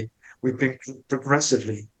advisedly, we've been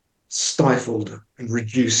progressively stifled and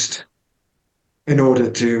reduced in order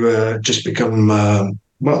to just become,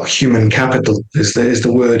 human capital is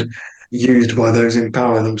the word used by those in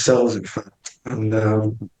power themselves, in fact. And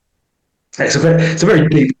it's a very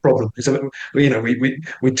deep problem.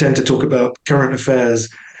 We tend to talk about current affairs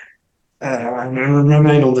and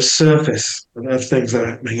remain on the surface of things that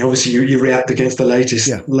are happening. Obviously, you react against the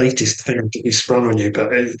latest thing to be sprung on you,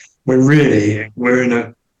 but we're in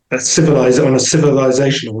a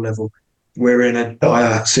civilizational level. We're in a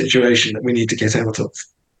dire situation that we need to get out of.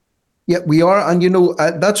 Yeah, we are. And,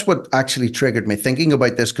 that's what actually triggered me thinking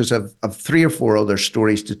about this, because I've 3 or 4 other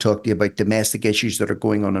stories to talk to you about domestic issues that are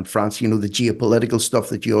going on in France, the geopolitical stuff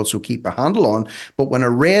that you also keep a handle on. But when I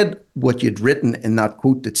read what you'd written in that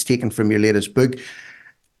quote that's taken from your latest book,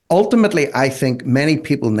 ultimately, I think many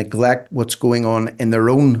people neglect what's going on in their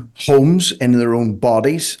own homes, in their own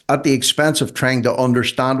bodies, at the expense of trying to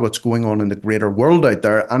understand what's going on in the greater world out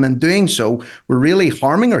there. And in doing so, we're really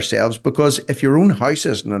harming ourselves, because if your own house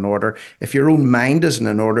isn't in order, if your own mind isn't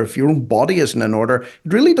in order, if your own body isn't in order,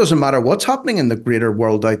 it really doesn't matter what's happening in the greater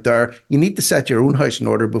world out there. You need to set your own house in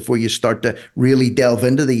order before you start to really delve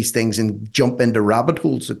into these things and jump into rabbit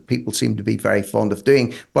holes that people seem to be very fond of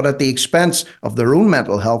doing, but at the expense of their own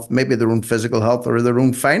mental health, maybe their own physical health or their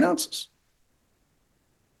own finances.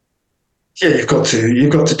 Yeah, you've got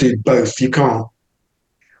to do both. You can't.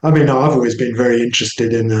 I mean, I've always been very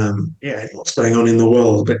interested in what's going on in the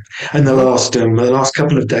world, but in the last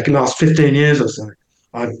couple of decades, last 15 years or so,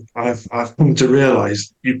 I've come to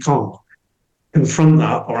realise you can't confront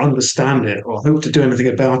that or understand it or hope to do anything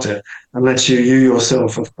about it unless you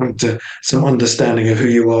yourself have come to some understanding of who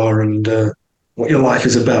you are and what your life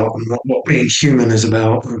is about and what being human is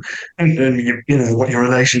about, and what your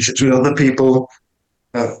relationships with other people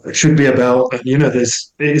should be about. And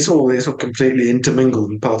it's all completely intermingled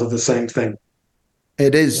and part of the same thing.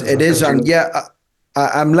 It is, and yeah.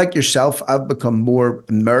 I'm like yourself. I've become more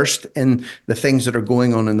immersed in the things that are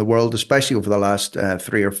going on in the world, especially over the last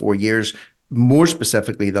 3 or 4 years. More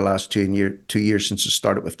specifically, the last 2 years since I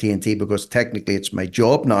started with TNT, because technically it's my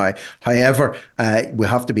job now. However, we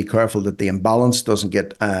have to be careful that the imbalance doesn't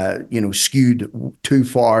get, skewed too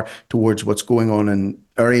far towards what's going on in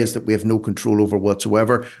areas that we have no control over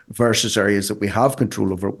whatsoever versus areas that we have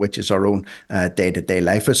control over, which is our own day-to-day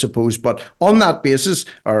life, I suppose. But on that basis,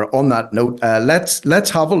 or on that note, let's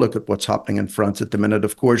have a look at what's happening in France at the minute.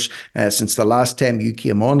 Of course, since the last time you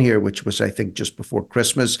came on here, which was, I think, just before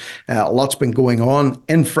Christmas, a lot's been going on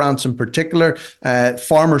in France in particular.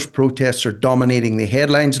 Farmers' protests are dominating the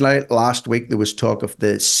headlines. Last week, there was talk of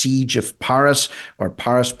the siege of Paris, or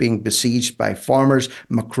Paris being besieged by farmers.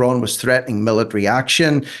 Macron was threatening military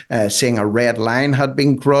action, saying a red line had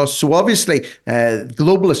been crossed. So obviously,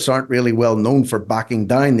 globalists aren't really well known for backing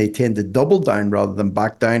down. They tend to double down rather than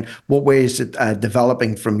back down. What way is it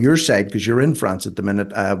developing from your side? Because you're in France at the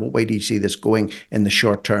minute. What way do you see this going in the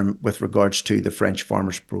short term with regards to the French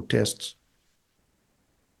farmers' protests?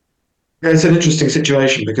 Yeah, it's an interesting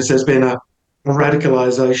situation because there's been a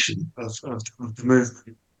radicalization of the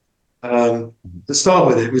movement. To start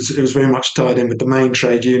with, it was very much tied in with the main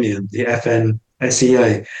trade union, the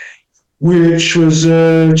FNSEA, which was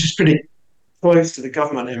just pretty close to the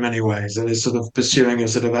government in many ways, and is sort of pursuing a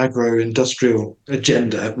sort of agro-industrial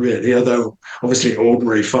agenda, really. Although obviously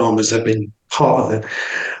ordinary farmers have been part of it.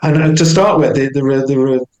 And to start with,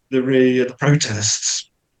 the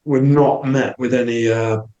protests were not met with any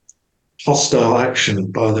hostile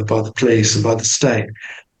action by the police and by the state,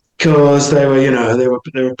 because they were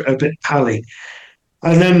a bit pally.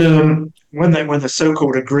 And then when the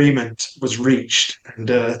so-called agreement was reached, and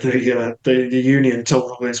the union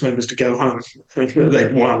told all its members to go home,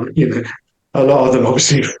 they'd won. A lot of them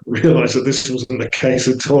obviously realised that this wasn't the case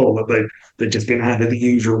at all. That they'd just been handed the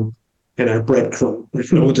usual, breadcrumb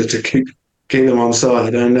in order to keep them on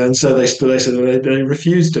side, and so they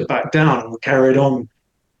refused to back down and carried on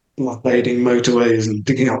blockading motorways and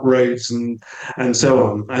digging up roads and so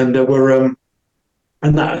on, and that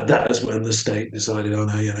is when the state decided, oh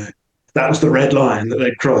no, that was the red line that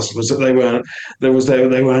they'd crossed, was that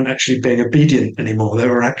they weren't actually being obedient anymore. They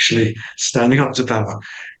were actually standing up to power,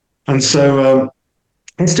 and so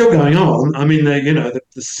it's still going on. I mean, the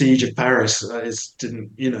siege of Paris was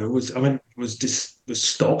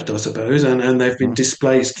stopped, I suppose, and they've been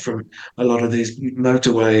displaced from a lot of these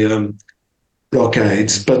motorway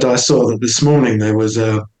blockades. But I saw that this morning there was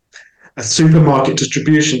a supermarket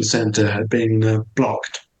distribution centre had been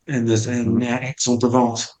blocked in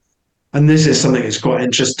Aix-en-Provence. And this is something that's quite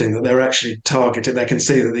interesting, that they're actually targeted. They can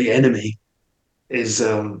see that the enemy is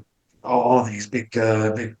are these big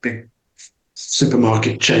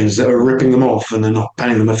supermarket chains that are ripping them off, and they're not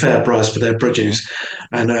paying them a fair price for their produce,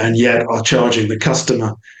 and yet are charging the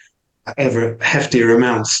customer ever heftier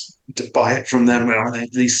amounts to buy it from them.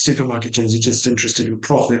 These supermarket chains are just interested in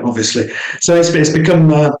profit, obviously. So it's become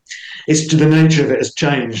the nature of it has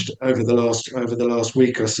changed over the last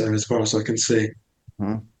week or so, as far as I can see.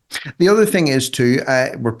 Mm-hmm. The other thing is too,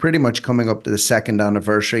 we're pretty much coming up to the second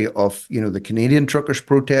anniversary of the Canadian truckers'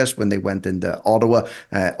 protest when they went into Ottawa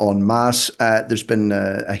en masse. There's been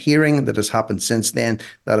a hearing that has happened since then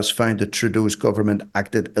that has found that Trudeau's government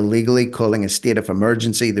acted illegally, calling a state of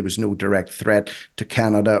emergency. There was no direct threat to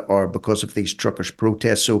Canada or because of these truckers'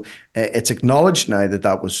 protests. So it's acknowledged now that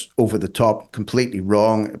that was over the top, completely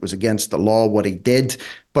wrong. It was against the law what he did.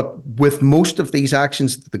 But with most of these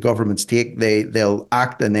actions that the governments take, they'll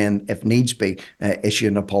act and then, if needs be, issue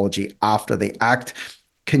an apology after they act.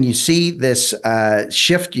 Can you see this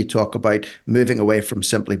shift you talk about, moving away from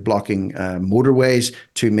simply blocking motorways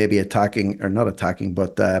to maybe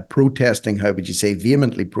protesting, how would you say,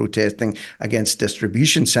 vehemently protesting against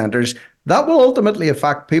distribution centres? That will ultimately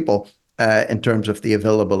affect people in terms of the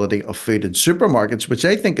availability of food in supermarkets, which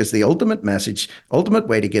I think is the ultimate message, ultimate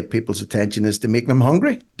way to get people's attention is to make them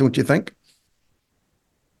hungry, don't you think?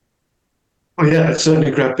 Oh yeah, it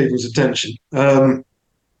certainly grabbed people's attention. I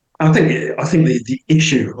think the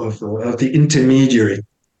issue of the intermediary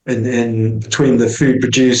in between the food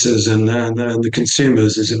producers and the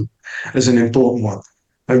consumers is an important one.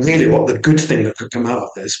 And really, what the good thing that could come out of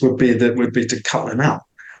this would be to cut them out.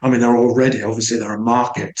 I mean, there are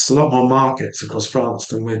markets, a lot more markets across France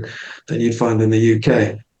than you'd find in the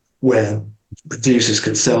UK, where producers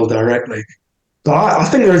can sell directly. But I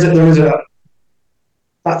think there is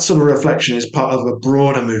that sort of reflection is part of a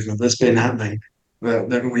broader movement that's been happening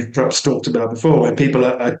that we've perhaps talked about before, where people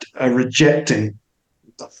are rejecting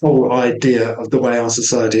the whole idea of the way our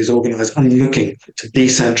society is organised and looking to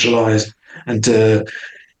decentralise and to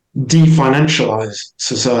definancialize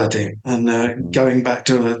society and going back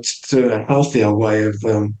to a healthier way of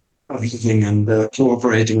living and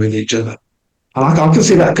cooperating with each other. And I can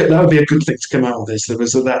see that would be a good thing to come out of this. There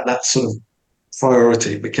was that sort of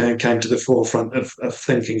priority came to the forefront of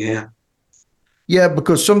thinking here. Yeah,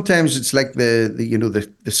 because sometimes it's like the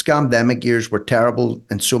scamdemic years were terrible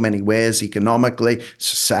in so many ways, economically,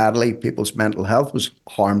 societally, people's mental health was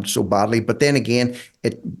harmed so badly. But then again,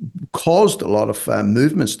 it caused a lot of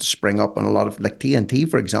movements to spring up, and a lot of, like TNT,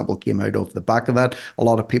 for example, came out of the back of that. A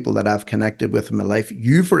lot of people that I've connected with in my life.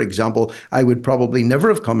 You, for example, I would probably never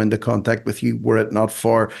have come into contact with you were it not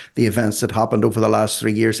for the events that happened over the last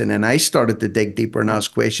 3 years. And then I started to dig deeper and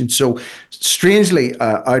ask questions. So strangely,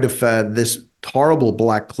 out of this horrible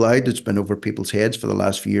black cloud that's been over people's heads for the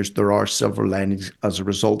last few years, there are silver linings as a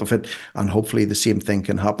result of it, and hopefully the same thing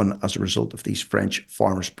can happen as a result of these French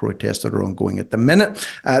farmers' protests that are ongoing at the minute.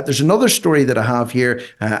 There's another story that I have here.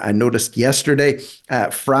 I noticed yesterday,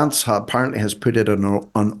 France apparently has put it on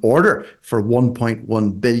an order for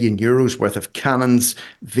 1.1 billion euros worth of cannons,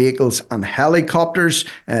 vehicles and helicopters.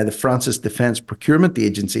 The France's Defence Procurement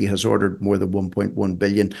Agency has ordered more than 1.1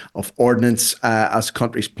 billion of ordnance as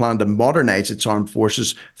countries plan to modernise its armed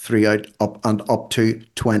forces throughout up to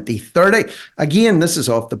 2030. Again, this is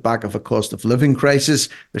off the back of a cost of living crisis.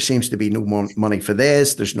 There seems to be no more money for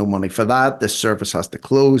this. There's no money for that. This service has to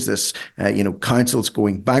close. This, council's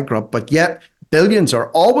going bankrupt. But yet, billions are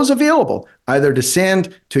always available, either to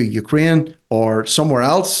send to Ukraine or somewhere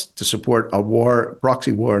else to support a war,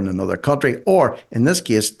 proxy war in another country, or in this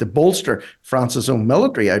case, to bolster France's own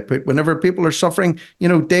military output whenever people are suffering,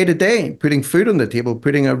 day to day, putting food on the table,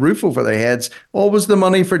 putting a roof over their heads. Always the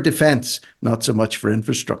money for defense, not so much for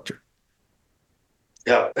infrastructure.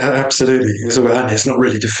 Yeah, absolutely. And it's not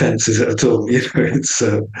really defense, is it at all? It's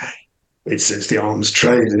the arms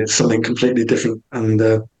trade, and it's something completely different. And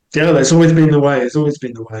that's always been the way. It's always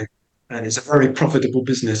been the way, and it's a very profitable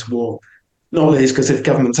business, war. Not least because if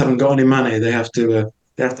governments haven't got any money, they have to.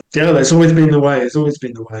 That's always been the way. It's always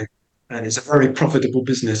been the way, and it's a very profitable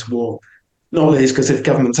business, war. Not least because if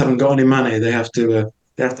governments haven't got any money, they have to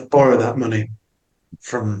borrow that money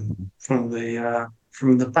from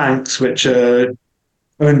the banks, which are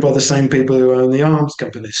owned by the same people who own the arms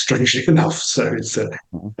companies, strangely enough. So it's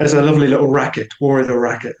a lovely little racket, war is a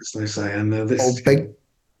racket, as they say. And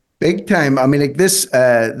Big time. I mean, like this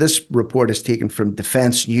report is taken from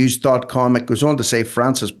defensenews.com. It goes on to say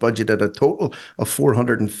France has budgeted a total of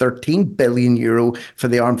 413 billion euro for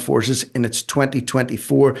the armed forces in its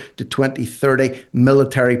 2024 to 2030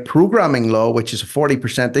 military programming law, which is a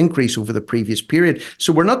 40% increase over the previous period.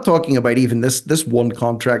 So we're not talking about even this one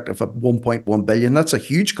contract of a 1.1 billion. That's a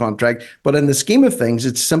huge contract. But in the scheme of things,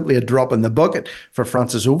 it's simply a drop in the bucket for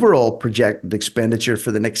France's overall projected expenditure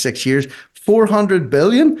for the next 6 years. 400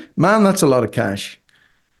 billion? Man, that's a lot of cash.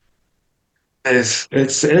 It's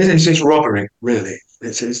robbery, really.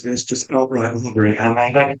 It's just outright robbery.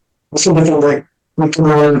 And that's something like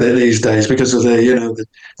around it these days because of there's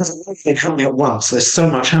everything happening at once. There's so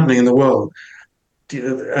much happening in the world.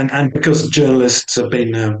 And because journalists have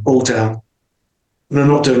been bought out, they're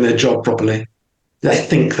not doing their job properly. They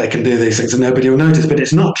think they can do these things and nobody will notice, but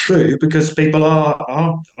it's not true because people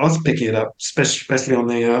are picking it up, especially on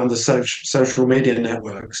the social media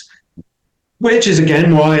networks. Which is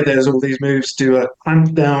again why there's all these moves to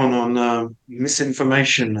clamp down on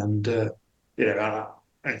misinformation and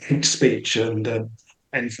hate speech and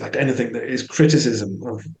in fact anything that is criticism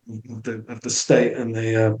of the state and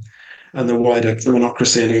the wider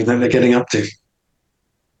democracy and everything they're getting up to.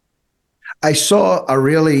 I saw a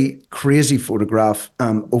really crazy photograph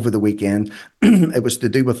over the weekend. It was to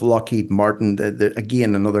do with Lockheed Martin.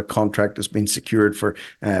 Again, another contract has been secured for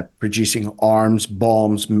producing arms,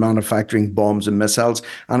 bombs, manufacturing bombs and missiles.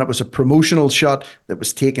 And it was a promotional shot that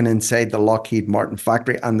was taken inside the Lockheed Martin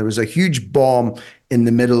factory. And there was a huge bomb in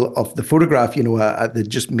the middle of the photograph. They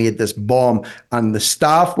just made this bomb and the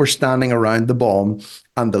staff were standing around the bomb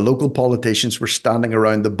and the local politicians were standing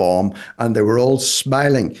around the bomb and they were all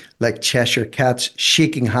smiling like Cheshire cats,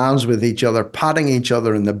 shaking hands with each other, patting each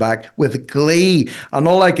other in the back with glee. And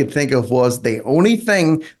all I could think of was the only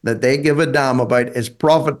thing that they give a damn about is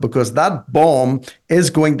profit, because that bomb is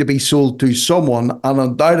going to be sold to someone and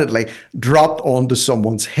undoubtedly dropped onto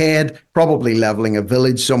someone's head, probably leveling a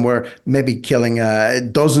village somewhere, maybe killing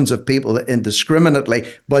dozens of people indiscriminately.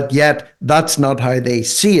 But yet that's not how they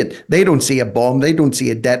see it. They don't see a bomb. They don't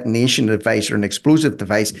see a detonation device or an explosive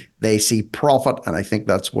device. They see profit. And I think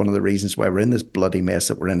that's one of the reasons why we're in this bloody mess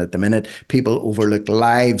that we're in at the minute. People overlook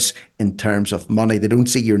lives in terms of money. They don't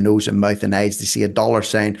see your nose and mouth and eyes. They see a dollar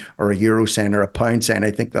sign or a euro sign or a pound sign.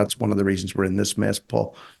 I think that's one of the reasons we're in this mess,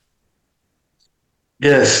 Paul.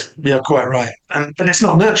 Yes, yeah, quite right. But it's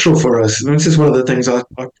not natural for us. This is one of the things I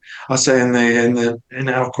say in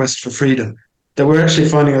our quest for freedom, that we're actually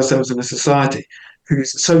finding ourselves in a society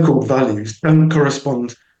whose so-called values don't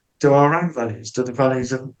correspond to our own values, to the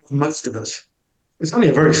values of most of us. it's only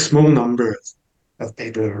a very small number of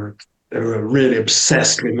people who are really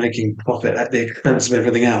obsessed with making profit at the expense of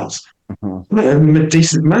everything else.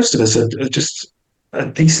 Most of us are just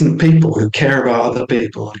decent people who care about other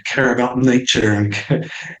people and care about nature, and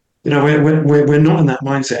we're not in that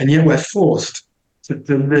mindset, and yet we're forced to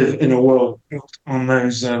live in a world built on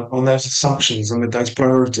those assumptions and with those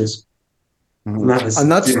priorities. And that's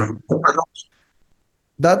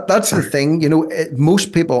the thing.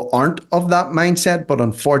 Most people aren't of that mindset, but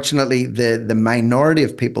unfortunately, the minority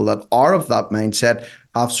of people that are of that mindset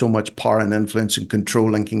have so much power and influence and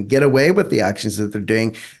control and can get away with the actions that they're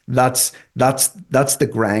doing. That's the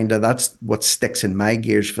grinder. That's what sticks in my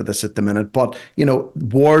gears for this at the minute. But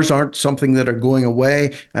wars aren't something that are going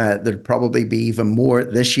away. There'll probably be even more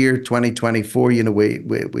this year, 2024. We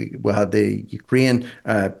had the Ukraine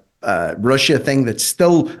Russia thing that's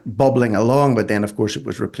still bubbling along, but then of course it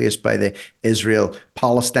was replaced by the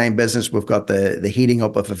Israel-Palestine business. We've got the heating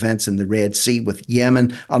up of events in the Red Sea with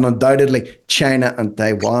Yemen, and undoubtedly China and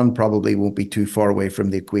Taiwan probably won't be too far away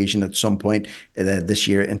from the equation at some point this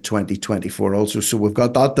year in 2024 also. So we've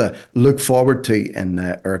got that to look forward to in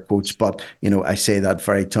air quotes, but I say that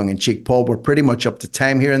very tongue-in-cheek. Paul, we're pretty much up to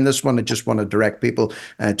time here in this one. I just want to direct people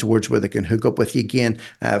towards where they can hook up with you again.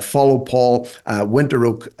 Follow Paul, Winter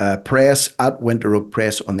Oak Press at Winter Oak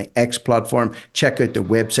Press on the X platform. Check out the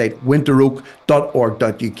website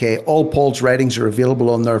winteroak.org.uk. All Paul's writings are available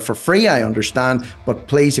on there for free, I understand, but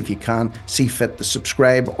please, if you can, see fit to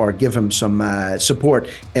subscribe or give him some support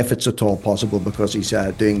if it's at all possible, because he's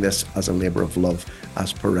doing this as a labour of love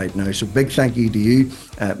as per right now. So big thank you to you,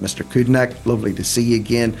 Mr. Cudenec. Lovely to see you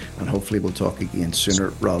again, and hopefully we'll talk again sooner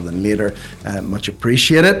rather than later. Much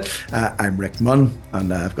appreciated. I'm Rick Munn,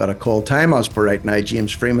 and I've got a call time as per right now.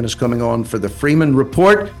 James Freeman is coming on for the Freeman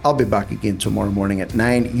Report. I'll be back again tomorrow morning at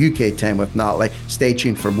 9 UK time with Natalie. Stay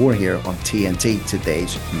tuned for more here on TNT,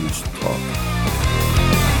 Today's News Talk.